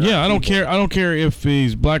 Yeah, I don't care. I don't care if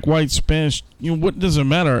he's black, white, Spanish. You know, what doesn't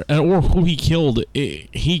matter, or who he killed.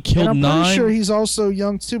 He killed and I'm 9. I'm pretty sure he's also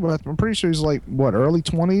young too, but I'm pretty sure he's like early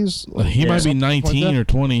 20s. He might be 19 or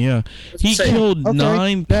 20. Yeah, he killed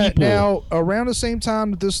 9 people. Now, around the same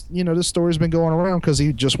time that this story's been going around because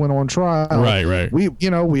he just went on trial. Right.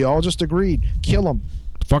 We all just agreed, kill him.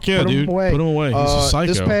 Fuck yeah, dude. Put him away. He's a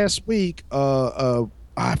psycho. This past week,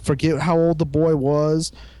 I forget how old the boy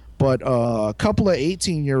was, but a couple of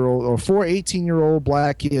 18-year-old or 4 18-year-old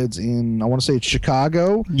black kids in, I want to say it's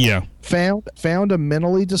Chicago. Yeah. Found a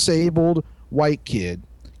mentally disabled white kid,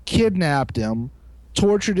 kidnapped him,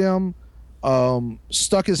 tortured him,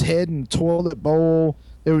 stuck his head in a toilet bowl.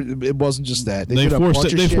 It wasn't just that. They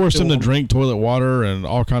forced him to drink toilet water and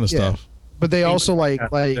all kind of stuff. But they also like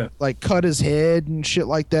cut his head and shit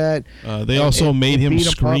like that. They also made him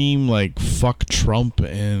scream like "fuck Trump"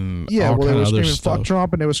 and all kind of other stuff. Fuck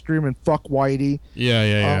Trump, and they were screaming "fuck Whitey."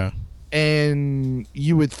 Yeah. And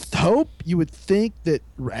you would think that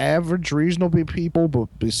average reasonable people,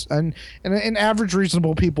 and average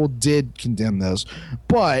reasonable people did condemn this,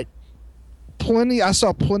 but I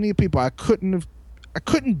saw plenty of people. I couldn't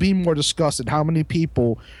be more disgusted how many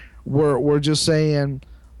people were just saying,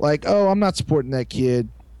 like, oh, I'm not supporting that kid.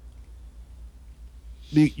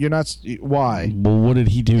 You're not. Why? Well, what did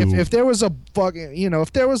he do? If there was a fucking,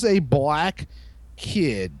 if there was a black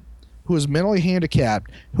kid who was mentally handicapped,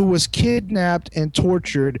 who was kidnapped and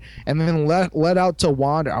tortured, and then let out to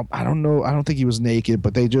wander. I don't know. I don't think he was naked,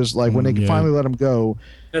 but they just when they finally let him go,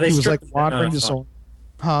 he was like wandering to someone.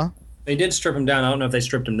 Huh? They did strip him down. I don't know if they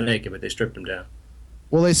stripped him naked, but they stripped him down.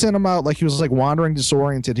 Well, they sent him out like he was like wandering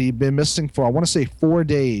disoriented. He'd been missing for, I want to say, 4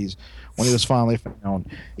 days when he was finally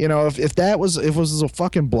found. You know, if that was, if it was a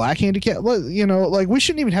fucking black handicap, you know, like we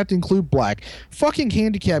shouldn't even have to include black. Fucking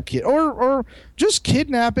handicap kid. Or just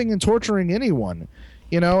kidnapping and torturing anyone.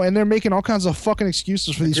 You know, and they're making all kinds of fucking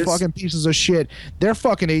excuses for these fucking pieces of shit. They're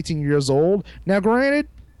fucking 18 years old. Now, granted,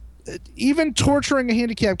 even torturing a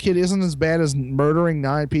handicapped kid isn't as bad as murdering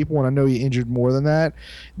 9 people, and I know you injured more than that.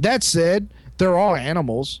 That said, they're all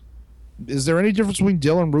animals. Is there any difference between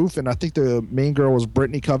Dylan Roof and I think the main girl was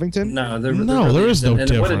Brittany Covington? No, there is no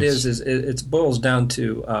difference. And what it is it boils down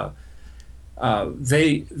to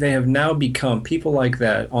they have now become people like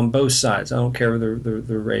that on both sides. I don't care their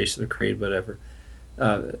race, their creed, whatever.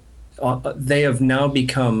 They have now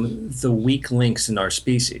become the weak links in our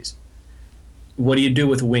species. What do you do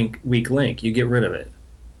with a weak link? You get rid of it.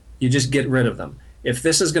 You just get rid of them. If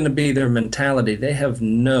this is going to be their mentality, they have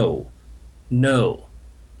no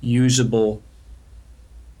usable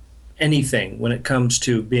anything when it comes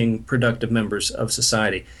to being productive members of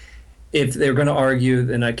society. If they're going to argue,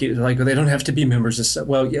 then I keep like, well, they don't have to be members of society.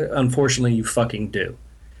 Well, yeah, unfortunately, you fucking do.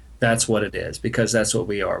 That's what it is, because that's what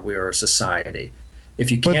we are. We are a society. If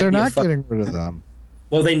you can't, but they're not getting rid of them.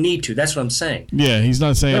 Well, they need to. That's what I'm saying. Yeah, he's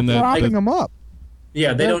not saying they're that. Propping them up.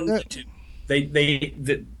 Yeah, they don't need to.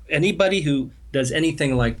 They anybody who does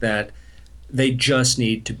anything like that, they just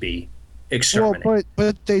need to be exterminated. Well,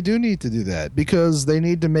 but they do need to do that because they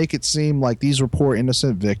need to make it seem like these were poor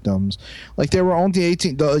innocent victims. Like they were only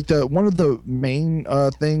 18. One of the main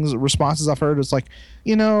responses I've heard is like,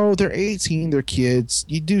 you know, they're 18, they're kids.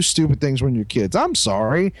 You do stupid things when you're kids. I'm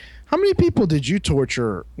sorry. How many people did you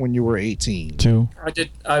torture when you were 18? 2. I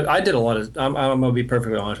did a lot of. I'm gonna be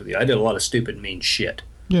perfectly honest with you. I did a lot of stupid, mean shit.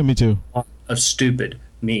 Yeah, me too. Of stupid,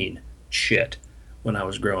 mean shit when I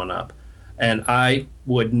was growing up, and I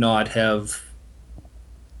would not have.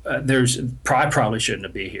 I probably shouldn't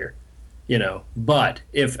have been here, you know. But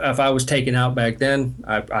if I was taken out back then,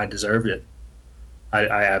 I deserved it. I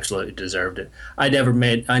absolutely deserved it. I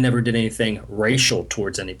never did anything racial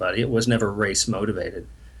towards anybody. It was never race motivated.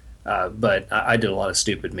 But I did a lot of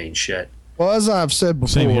stupid, mean shit. Well, as I've said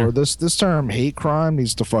before, this term hate crime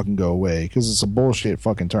needs to fucking go away because it's a bullshit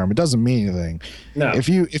fucking term. It doesn't mean anything. No. If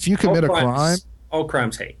you commit a crime, all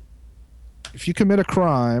crimes hate. If you commit a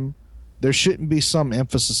crime, there shouldn't be some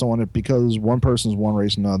emphasis on it because one person's one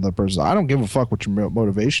race and another person. I don't give a fuck what your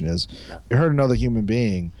motivation is. You hurt another human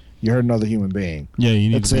being. You hurt another human being. Yeah, you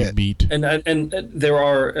need to be beat. And there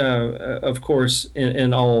are, of course,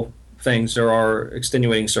 in all things, there are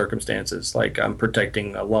extenuating circumstances. Like I'm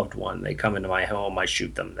protecting a loved one. They come into my home, I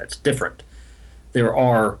shoot them. That's different. There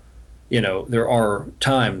are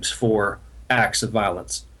times for acts of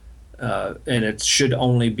violence, and it should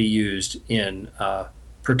only be used in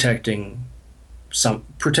protecting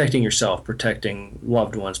yourself, protecting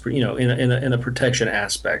loved ones. You know, in a protection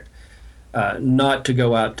aspect, not to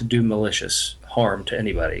go out to do malicious harm to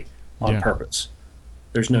anybody on purpose.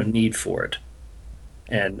 There's no need for it.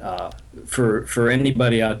 And for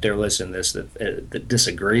anybody out there listening to this that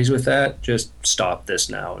disagrees with that, just stop this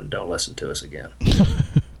now and don't listen to us again.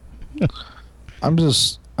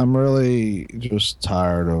 I'm really just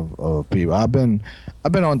tired of people. I've been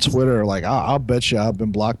on Twitter. Like I'll bet you I've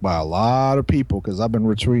been blocked by a lot of people because I've been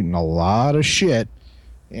retweeting a lot of shit.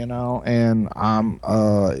 You know, and I'm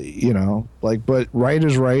you know, like, but right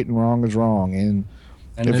is right and wrong is wrong, and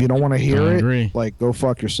if you don't want to hear it, like, go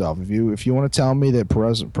fuck yourself. If you want to tell me that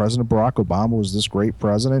President Barack Obama was this great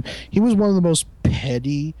president, he was one of the most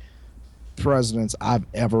petty presidents I've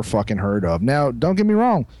ever fucking heard of. Now, don't get me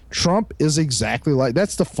wrong, Trump is exactly like,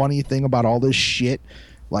 that's the funny thing about all this shit.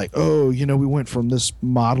 Like, oh, you know, we went from this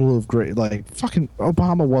model of great, like, fucking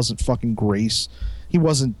Obama wasn't fucking grace. He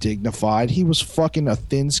wasn't dignified. He was fucking a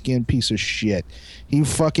thin-skinned piece of shit. He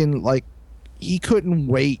fucking, like, he couldn't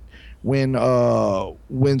wait when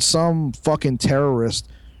some fucking terrorist,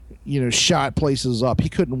 you know, shot places up. He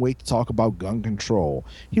couldn't wait to talk about gun control.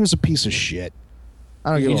 He was a piece of shit.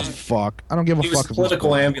 I don't give a fuck. I don't give a fuck. He was a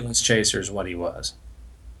political ambulance chaser is what he was.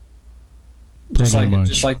 Just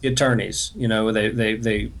like the attorneys, you know,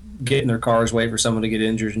 they get in their cars, wait for someone to get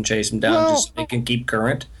injured and chase them down just so they can keep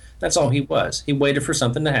current. That's all he was. He waited for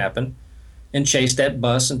something to happen and chased that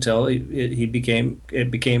bus until it became,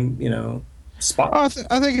 you know, spot.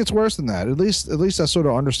 I think it's worse than that. At least I sort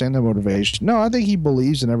of understand the motivation. No, I think he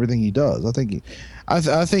believes in everything he does. I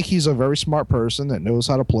think he's a very smart person that knows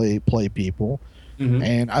how to play people. Mm-hmm.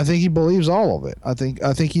 And I think he believes all of it. I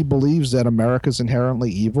think he believes that America's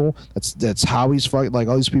inherently evil. That's how he's fighting. Like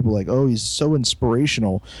all these people, like, oh, he's so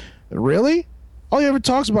inspirational. Really? All he ever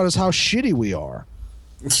talks about is how shitty we are.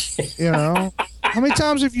 You know, how many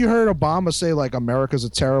times have you heard Obama say like America's a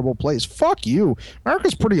terrible place? Fuck you.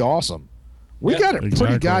 America's pretty awesome. We got it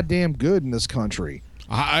pretty goddamn good in this country.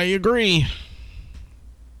 I agree.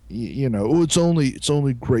 You know, it's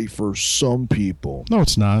only great for some people. No,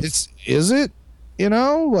 it's not. Is it? You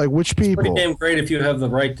know, like which people? It's pretty damn great if you have the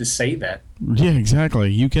right to say that. Yeah,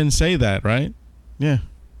 exactly. You can say that, right? Yeah.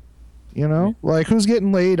 You know, like who's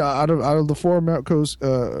getting laid out of the four members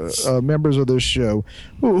of this show?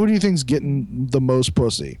 Who do you think's getting the most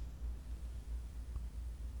pussy?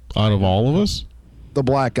 Out of all of us? The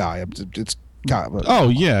black guy. It's kind of, oh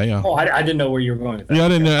yeah. Oh, I didn't know where you were going with that. Yeah, I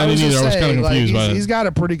didn't either. I was kind of confused by it. He's got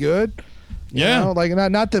it pretty good. Yeah. You know, like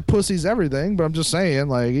not that pussy's everything, but I'm just saying,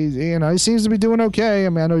 like he seems to be doing okay. I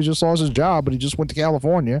mean, I know he just lost his job, but he just went to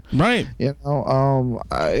California. Right. You know,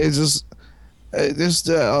 it's just.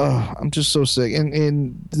 I'm just so sick,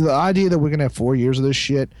 and the idea that we're gonna have 4 years of this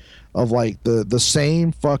shit, of like the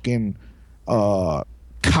same fucking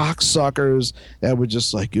cocksuckers that were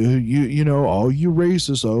just like you know, all you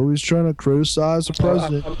racists always trying to criticize the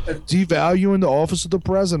president, devaluing the office of the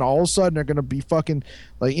president. All of a sudden they're gonna be fucking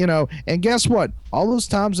like, you know. And guess what? All those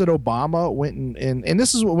times that Obama went and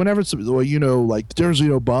this is whenever it's, well, you know, like the difference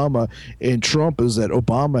between Obama and Trump is that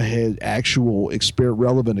Obama had actual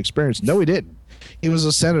relevant experience. No, he didn't. He was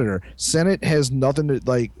a senator. Senate has nothing to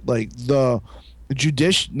like the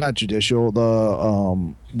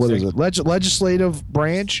legislative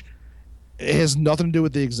branch has nothing to do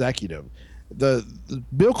with the executive. The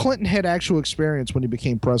Bill Clinton had actual experience when he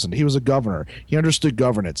became president. He was a governor. He understood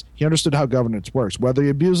governance. He understood how governance works. Whether he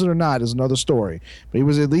abused it or not is another story. But he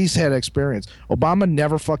was at least had experience. Obama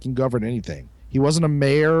never fucking governed anything. He wasn't a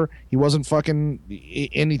mayor. He wasn't fucking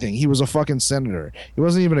anything. He was a fucking senator. He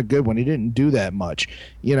wasn't even a good one. He didn't do that much,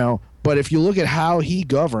 you know. But if you look at how he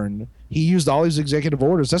governed, he used all these executive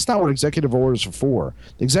orders. That's not what executive orders are for.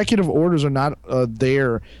 The executive orders are not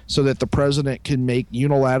there so that the president can make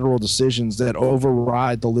unilateral decisions that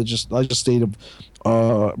override the legislative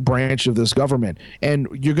branch of this government. And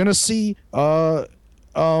you're going to see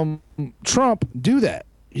Trump do that.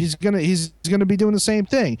 He's gonna be doing the same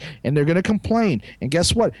thing, and they're gonna complain. And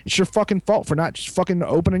guess what? It's your fucking fault for not just fucking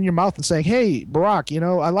opening your mouth and saying, "Hey, Barack, you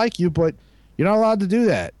know, I like you, but you're not allowed to do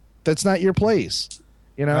that. That's not your place."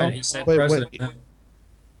 You know. Right, he's president.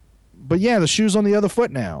 But yeah, the shoe's on the other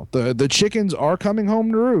foot now. The chickens are coming home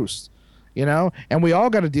to roost. You know, and we all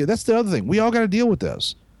got to deal. That's the other thing. We all got to deal with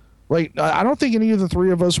this. Like, I don't think any of the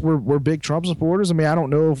three of us were big Trump supporters. I mean, I don't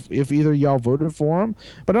know if either of y'all voted for him,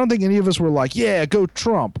 but I don't think any of us were like, yeah, go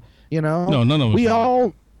Trump, you know? No, none of us. We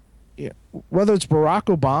all, whether it's Barack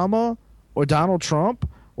Obama or Donald Trump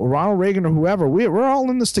or Ronald Reagan or whoever, we're all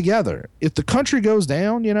in this together. If the country goes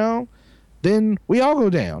down, you know, then we all go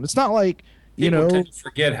down. It's not like, People tend to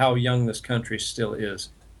forget how young this country still is.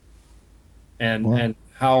 And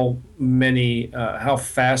how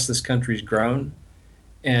fast this country's grown.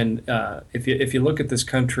 And if you look at this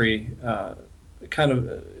country, I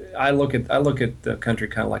look at the country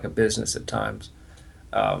kind of like a business at times.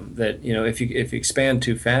 That, you know, if you expand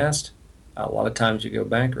too fast, a lot of times you go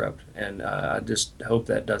bankrupt. And I just hope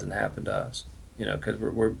that doesn't happen to us. You know, because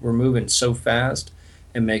we're moving so fast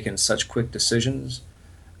and making such quick decisions,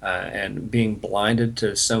 and being blinded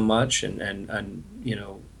to so much, and you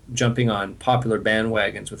know, jumping on popular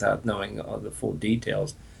bandwagons without knowing all the full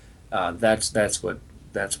details. That's what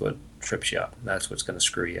trips you up. That's what's going to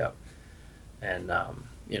screw you up. And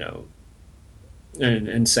you know,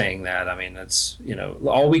 in saying that, I mean, that's, you know,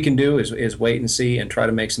 all we can do is wait and see and try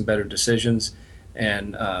to make some better decisions.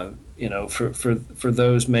 And you know, for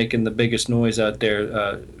those making the biggest noise out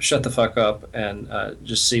there, shut the fuck up and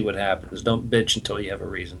just see what happens. Don't bitch until you have a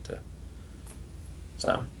reason to.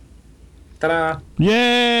 So, ta-da!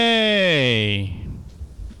 Yay!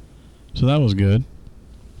 So that was good.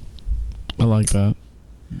 I like that.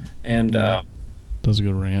 And that was a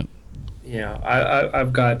good rant. Yeah,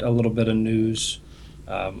 I've got a little bit of news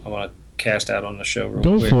I want to cast out on the show real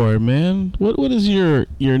quick. Go for it, man. What is your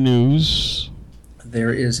news?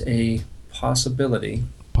 There is a possibility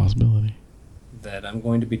that I'm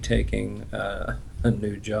going to be taking a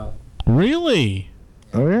new job. Really?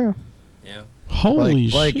 Oh yeah. Yeah. Holy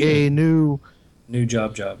shit! Like a new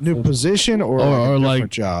job. New position or a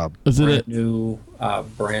different job? Is it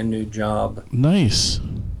brand new job? Nice.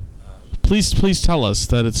 Please tell us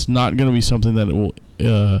that it's not going to be something that it will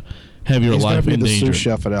have your life in danger. He's going to be the sous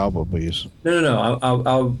chef at Applebee's.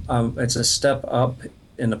 No. It's a step up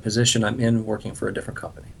in the position I'm in, working for a different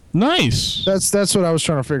company. Nice. That's what I was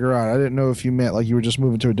trying to figure out. I didn't know if you meant like you were just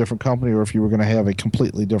moving to a different company or if you were going to have a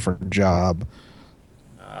completely different job.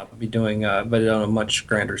 I'll be doing, but on a much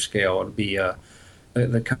grander scale. It'll be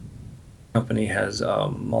the company has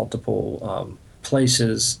multiple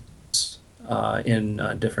places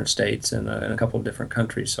in different states and in a couple of different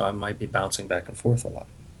countries, so I might be bouncing back and forth a lot.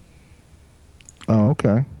 Oh,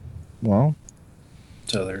 okay. Well,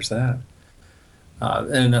 so there's that.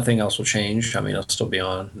 And nothing else will change. I mean, I'll still be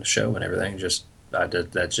on the show and everything.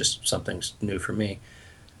 That's just something new for me.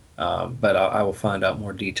 But I will find out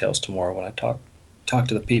more details tomorrow when I talk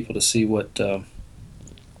to the people to see what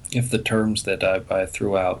if the terms that I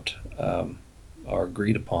threw out are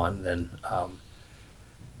agreed upon. Then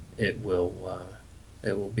it will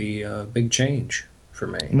be a big change for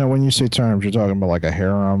me. Now, when you say terms, you're talking about like a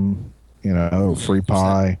harem, free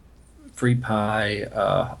pie. Free pie,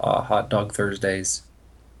 hot dog Thursdays.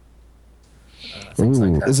 Ooh,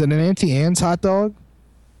 like that. Is it an Auntie Anne's hot dog?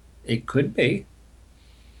 It could be.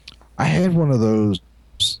 I had one of those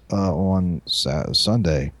on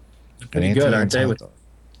Sunday. They're pretty good, aren't they? With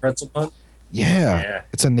pretzel bun? Yeah.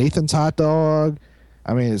 It's a Nathan's hot dog.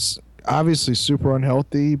 I mean, it's obviously super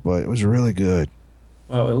unhealthy, but it was really good.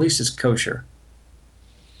 Well, at least it's kosher.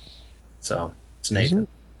 So, it's Nathan.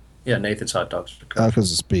 Yeah, Nathan's hot dogs are kosher.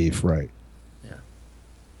 Because it's beef, right. Yeah.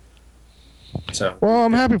 So. Well,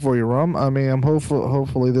 I'm happy for you, Rum. I mean, I'm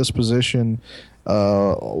hopefully this position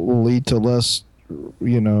will lead to less,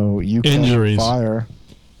 you injuries. Fire.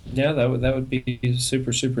 Yeah, that would be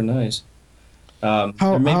super, super nice. How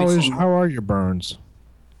are your burns?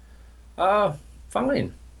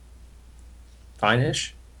 Fine.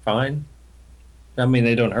 Fine-ish. Fine. I mean,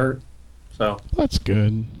 they don't hurt, so that's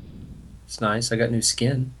good. It's nice. I got new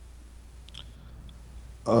skin.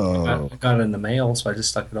 Oh. I got it in the mail, so I just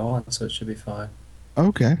stuck it on, so it should be fine.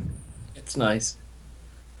 Okay. It's nice.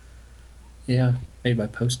 Yeah, made by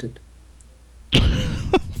Post-it.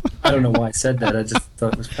 I don't know why I said that. I just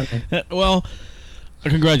thought it was funny. Well,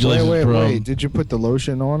 congratulations, Wait. Did you put the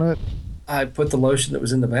lotion on it? I put the lotion that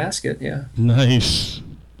was in the basket, yeah. Nice.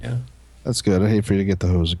 Yeah. That's good. I hate for you to get the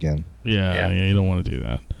hose again. Yeah, you don't want to do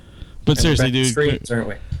that. But and seriously, dude. Streets, aren't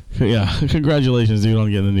we? Yeah, congratulations, dude,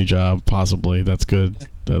 on getting a new job, possibly. That's good.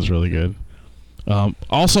 That's really good.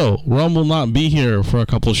 Also, Rum will not be here for a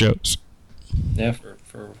couple shows. Yeah,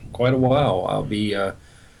 for quite a while. I'll be, like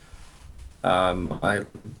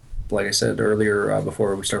I said earlier,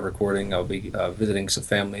 before we start recording, I'll be visiting some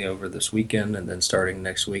family over this weekend, and then starting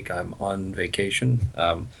next week, I'm on vacation.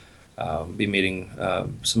 Be meeting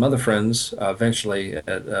some other friends eventually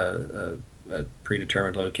at a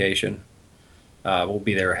predetermined location. We'll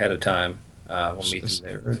be there ahead of time. We'll meet them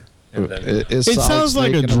there. And then, it sounds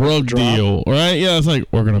like a drug deal, right? Yeah, it's like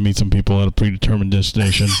we're going to meet some people at a predetermined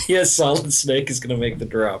destination. Yes, Solid Snake is going to make the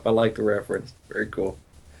drop. I like the reference. Very cool.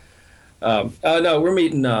 No, we're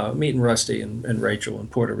meeting Rusty and Rachel in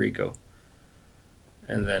Puerto Rico.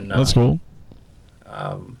 And then that's cool.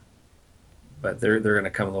 But they're going to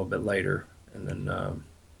come a little bit later, and then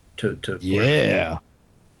to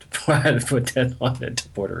put that on it to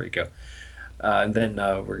Puerto Rico. And then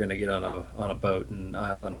we're going to get on a boat in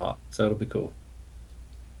Island Hop, so it'll be cool.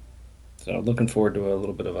 So looking forward to a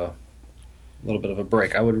little bit of a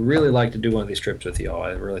break. I would really like to do one of these trips with y'all.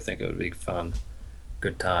 I really think it would be fun,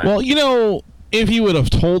 good time. Well, if you would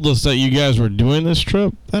have told us that you guys were doing this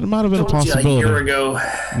trip, that might have been a possibility. A year ago.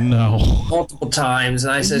 No. Multiple times,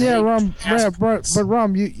 and I said, "Yeah, hey, Rum, but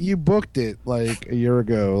Rum, you booked it like a year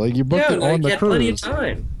ago. Like you booked it on the cruise.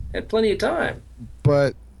 Had plenty of time.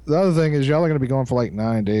 But the other thing is, y'all are going to be going for like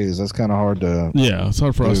 9 days. That's kind of hard to. Yeah, it's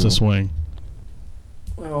hard for us to swing.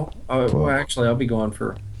 Well, actually, I'll be going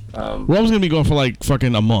for. Rum's going to be going for like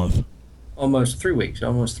fucking a month. Almost 3 weeks.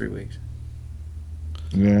 Almost 3 weeks.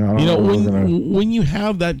 Yeah, when you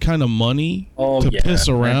have that kind of money to piss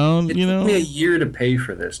around, it took me a year to pay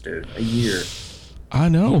for this, dude. A year. I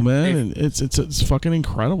know, man. It's fucking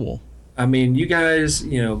incredible. I mean, you guys,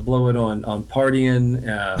 blow it on partying,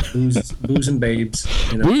 booze and babes.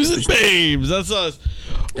 Booze and babes. That's us.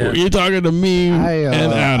 Yeah. You're talking to me and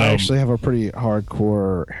Adam. I actually have a pretty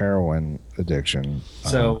hardcore heroin addiction.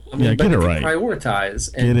 So get it right.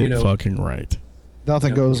 Prioritize and get it fucking right.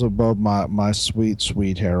 Nothing goes above my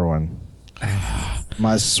sweet heroin.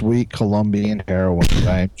 My sweet Colombian heroin that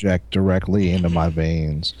I inject directly into my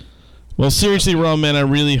veins. Well, seriously, Ron, man, I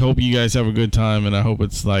really hope you guys have a good time, and I hope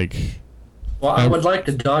it's like. Well, I would like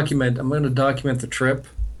to document. I'm going to document the trip.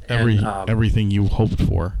 Everything you hoped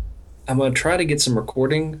for. I'm going to try to get some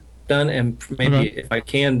recording done, and maybe if I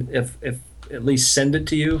can, if at least send it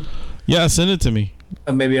to you. Yeah, send it to me.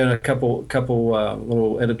 Maybe on a couple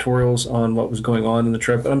little editorials on what was going on in the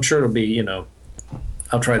trip. But I'm sure it'll be,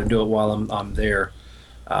 I'll try to do it while I'm there.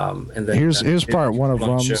 And then here's part one of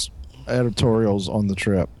Rum's. editorials on the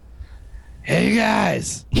trip. Hey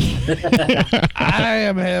guys, I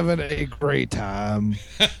am having a great time.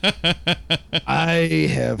 I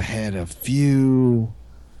have had a few.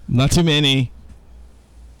 Not too many.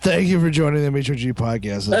 Thank you for joining the Metro G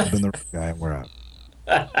podcast. This has been the guy, and we're out.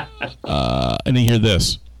 And then hear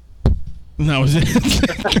this. And that was it.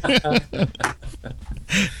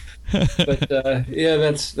 But yeah,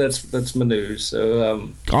 that's my news. So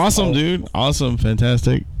awesome, dude. Awesome,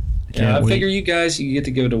 fantastic. Yeah, I figure you guys, you get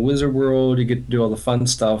to go to Wizard World, you get to do all the fun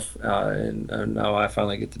stuff, and now I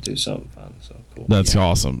finally get to do something fun. So cool. That's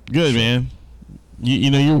awesome. Good, man. You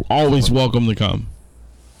know, you're always welcome to come.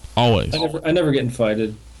 Always. I never get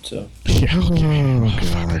invited, so. Yeah, okay. Oh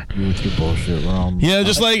God, you with your bullshit, Rom. Yeah,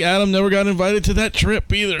 just like Adam never got invited to that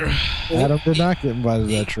trip either. Adam did not get invited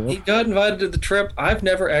to that trip. He got invited to the trip. I've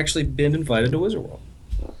never actually been invited to Wizard World.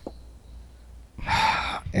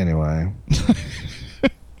 Anyway.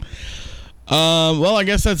 Well, I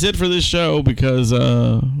guess that's it for this show because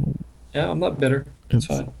yeah, I'm not bitter. It's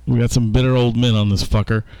fine. We got some bitter old men on this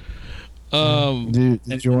fucker.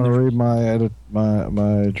 Did you want to read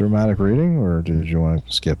my dramatic reading, or did you want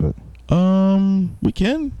to skip it? We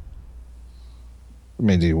can. I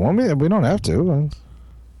mean, do you want me? We don't have to.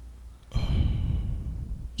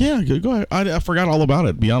 Yeah, go ahead. I forgot all about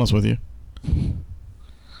it, to be honest with you.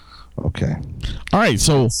 Okay. All right,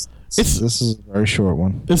 so this is a very short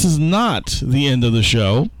one. This is not the end of the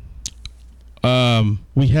show.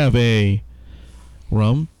 We have a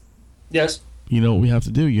rum. Yes. You know what we have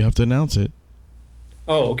to do? You have to announce it.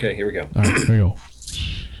 Oh, okay. Here we go. All right, here we go.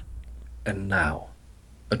 And now,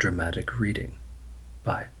 a dramatic reading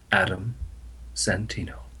by Adam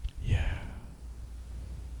Santino. Yeah.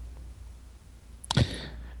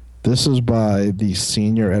 This is by the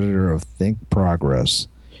senior editor of Think Progress,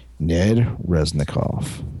 Ned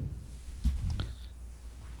Resnikoff.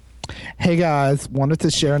 Hey guys, wanted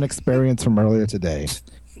to share an experience from earlier today.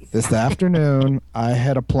 This afternoon, I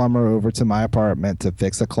had a plumber over to my apartment to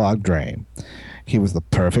fix a clogged drain. He was a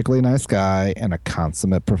perfectly nice guy and a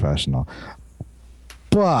consummate professional.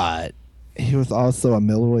 But he was also a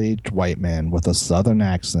middle-aged white man with a southern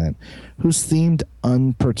accent who seemed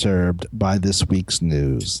unperturbed by this week's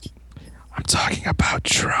news. I'm talking about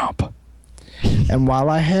Trump. And while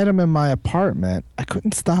I had him in my apartment, I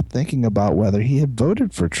couldn't stop thinking about whether he had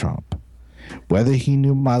voted for Trump, whether he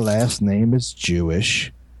knew my last name is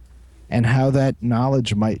Jewish, and how that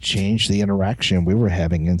knowledge might change the interaction we were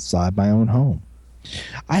having inside my own home.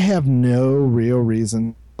 I have no real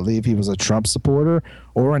reason to believe he was a Trump supporter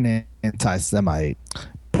or an anti-Semite,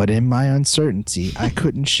 but in my uncertainty, I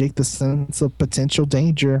couldn't shake the sense of potential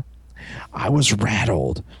danger. I was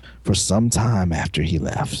rattled for some time after he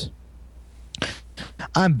left.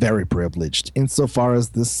 I'm very privileged insofar as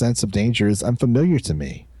this sense of danger is unfamiliar to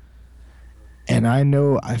me. And I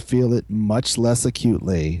know I feel it much less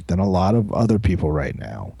acutely than a lot of other people right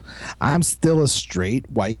now. I'm still a straight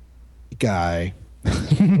white guy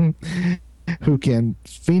who can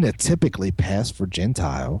phenotypically pass for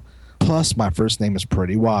Gentile. Plus, my first name is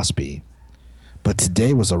pretty waspy. But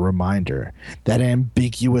today was a reminder that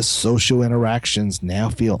ambiguous social interactions now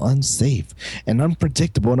feel unsafe and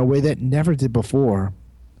unpredictable in a way that never did before.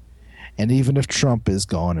 And even if Trump is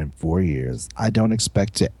gone in 4 years, I don't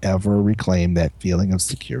expect to ever reclaim that feeling of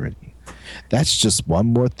security. That's just one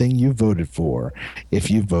more thing you voted for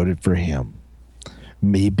if you voted for him.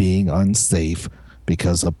 Me being unsafe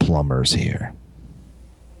because of plumbers here.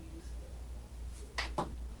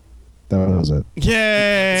 That was it.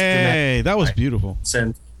 Yay! That was beautiful.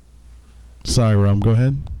 Send. Sorry, Rum. Go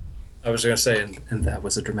ahead. I was going to say, and that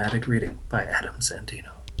was a dramatic reading by Adam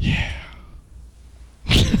Santino. Yeah.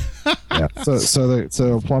 Yeah.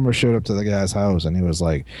 So a plumber showed up to the guy's house and he was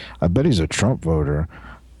like, "I bet he's a Trump voter.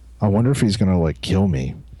 I wonder if he's gonna like kill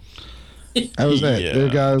me." That was it. Yeah. The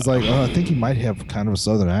guy was like, "Oh, I think he might have kind of a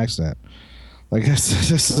southern accent." Like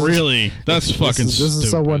this Really? That's fucking this is stupid.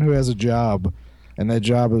 someone who has a job, and that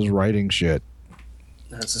job is writing shit.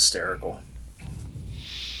 That's hysterical.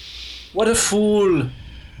 What a fool!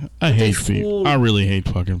 I hate people. I really hate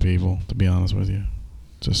fucking people, to be honest with you.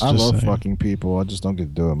 I love saying. fucking people. I just don't get to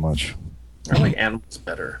do it much. I like animals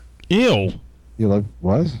better. Ew. You like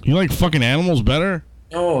what? You like fucking animals better?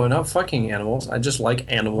 No, not fucking animals. I just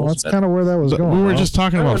like animals. Well, that's kind of where that was going. We were huh? just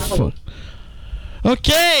talking about fun.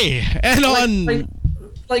 Okay, and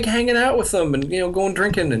like hanging out with them and going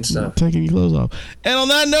drinking and stuff. Taking your clothes off. And on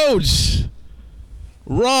that note,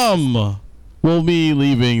 Rum will be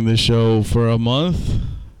leaving the show for a month,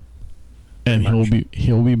 and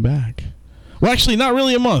he'll be back. Well, actually, not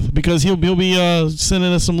really a month because he'll be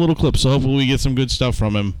sending us some little clips. So hopefully we get some good stuff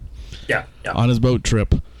from him. Yeah. On his boat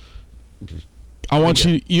trip. I want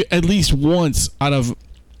you at least once out of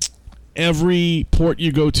every port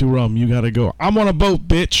you go to, Rum, you got to go. I'm on a boat,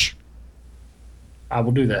 bitch. I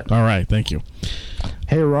will do that. All right, thank you.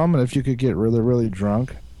 Hey, Rum, and if you could get really, really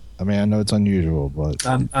drunk. I mean, I know it's unusual, but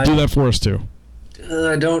do that for us too.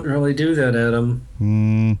 I don't really do that, Adam.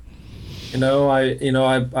 You know,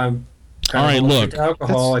 I'm all right, look.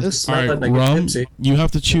 Alcohol. It's all right, Rum, you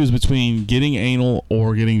have to choose between getting anal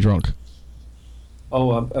or getting drunk.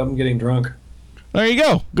 Oh, I'm getting drunk. There you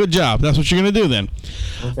go. Good job. That's what you're going to do then.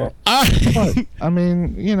 Okay. But, I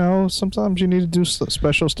mean, you know, sometimes you need to do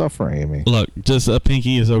special stuff for Amy. Look, just a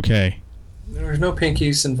pinky is okay. There's no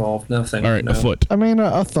pinkies involved. Nothing. All right, no. a foot. I mean,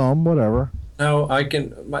 a thumb, whatever. No, I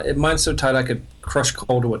can. Mine's so tight I could crush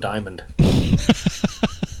coal to a diamond.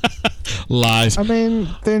 Lies. I mean,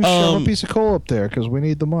 then shove a piece of coal up there because we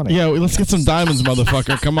need the money. Yeah, let's get some diamonds,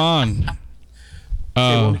 motherfucker. Come on.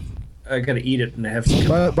 I gotta eat it and have some.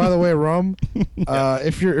 By the way, Rum,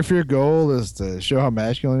 if your goal is to show how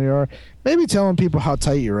masculine you are, maybe telling people how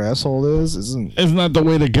tight your asshole isn't that the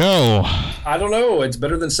way to go? I don't know. It's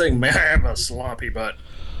better than saying, "Man, I have a sloppy butt."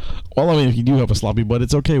 Well, I mean, if you do have a sloppy butt,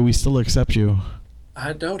 it's okay. We still accept you.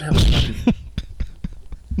 I don't have a sloppy butt.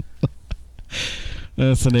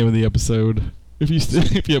 That's the name of the episode. If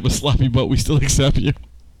you have a sloppy butt, we still accept you.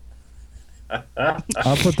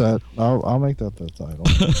 I'll put that. I'll make that the title.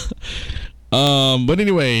 But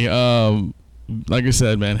anyway, like I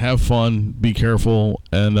said, man, have fun, be careful,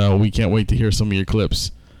 and we can't wait to hear some of your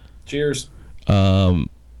clips. Cheers.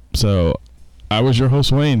 So, I was your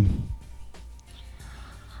host, Wayne.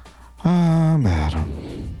 I'm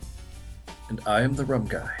Adam. And I am the rum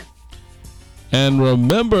guy. And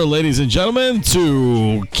remember, ladies and gentlemen,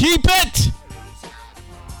 to keep it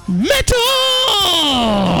metal!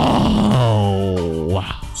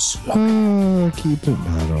 Keep it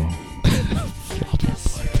metal.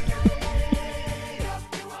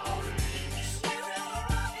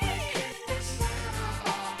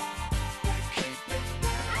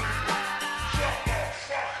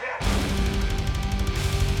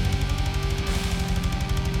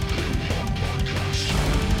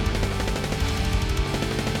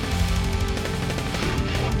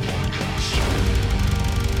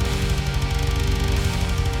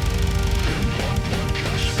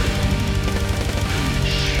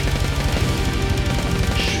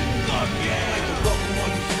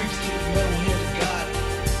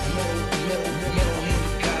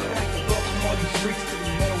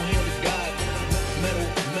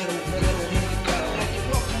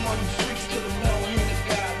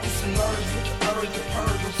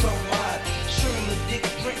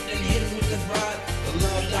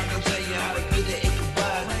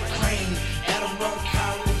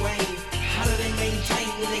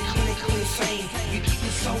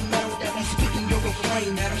 So metal that we speaking your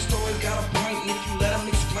refrain. Adam stories got a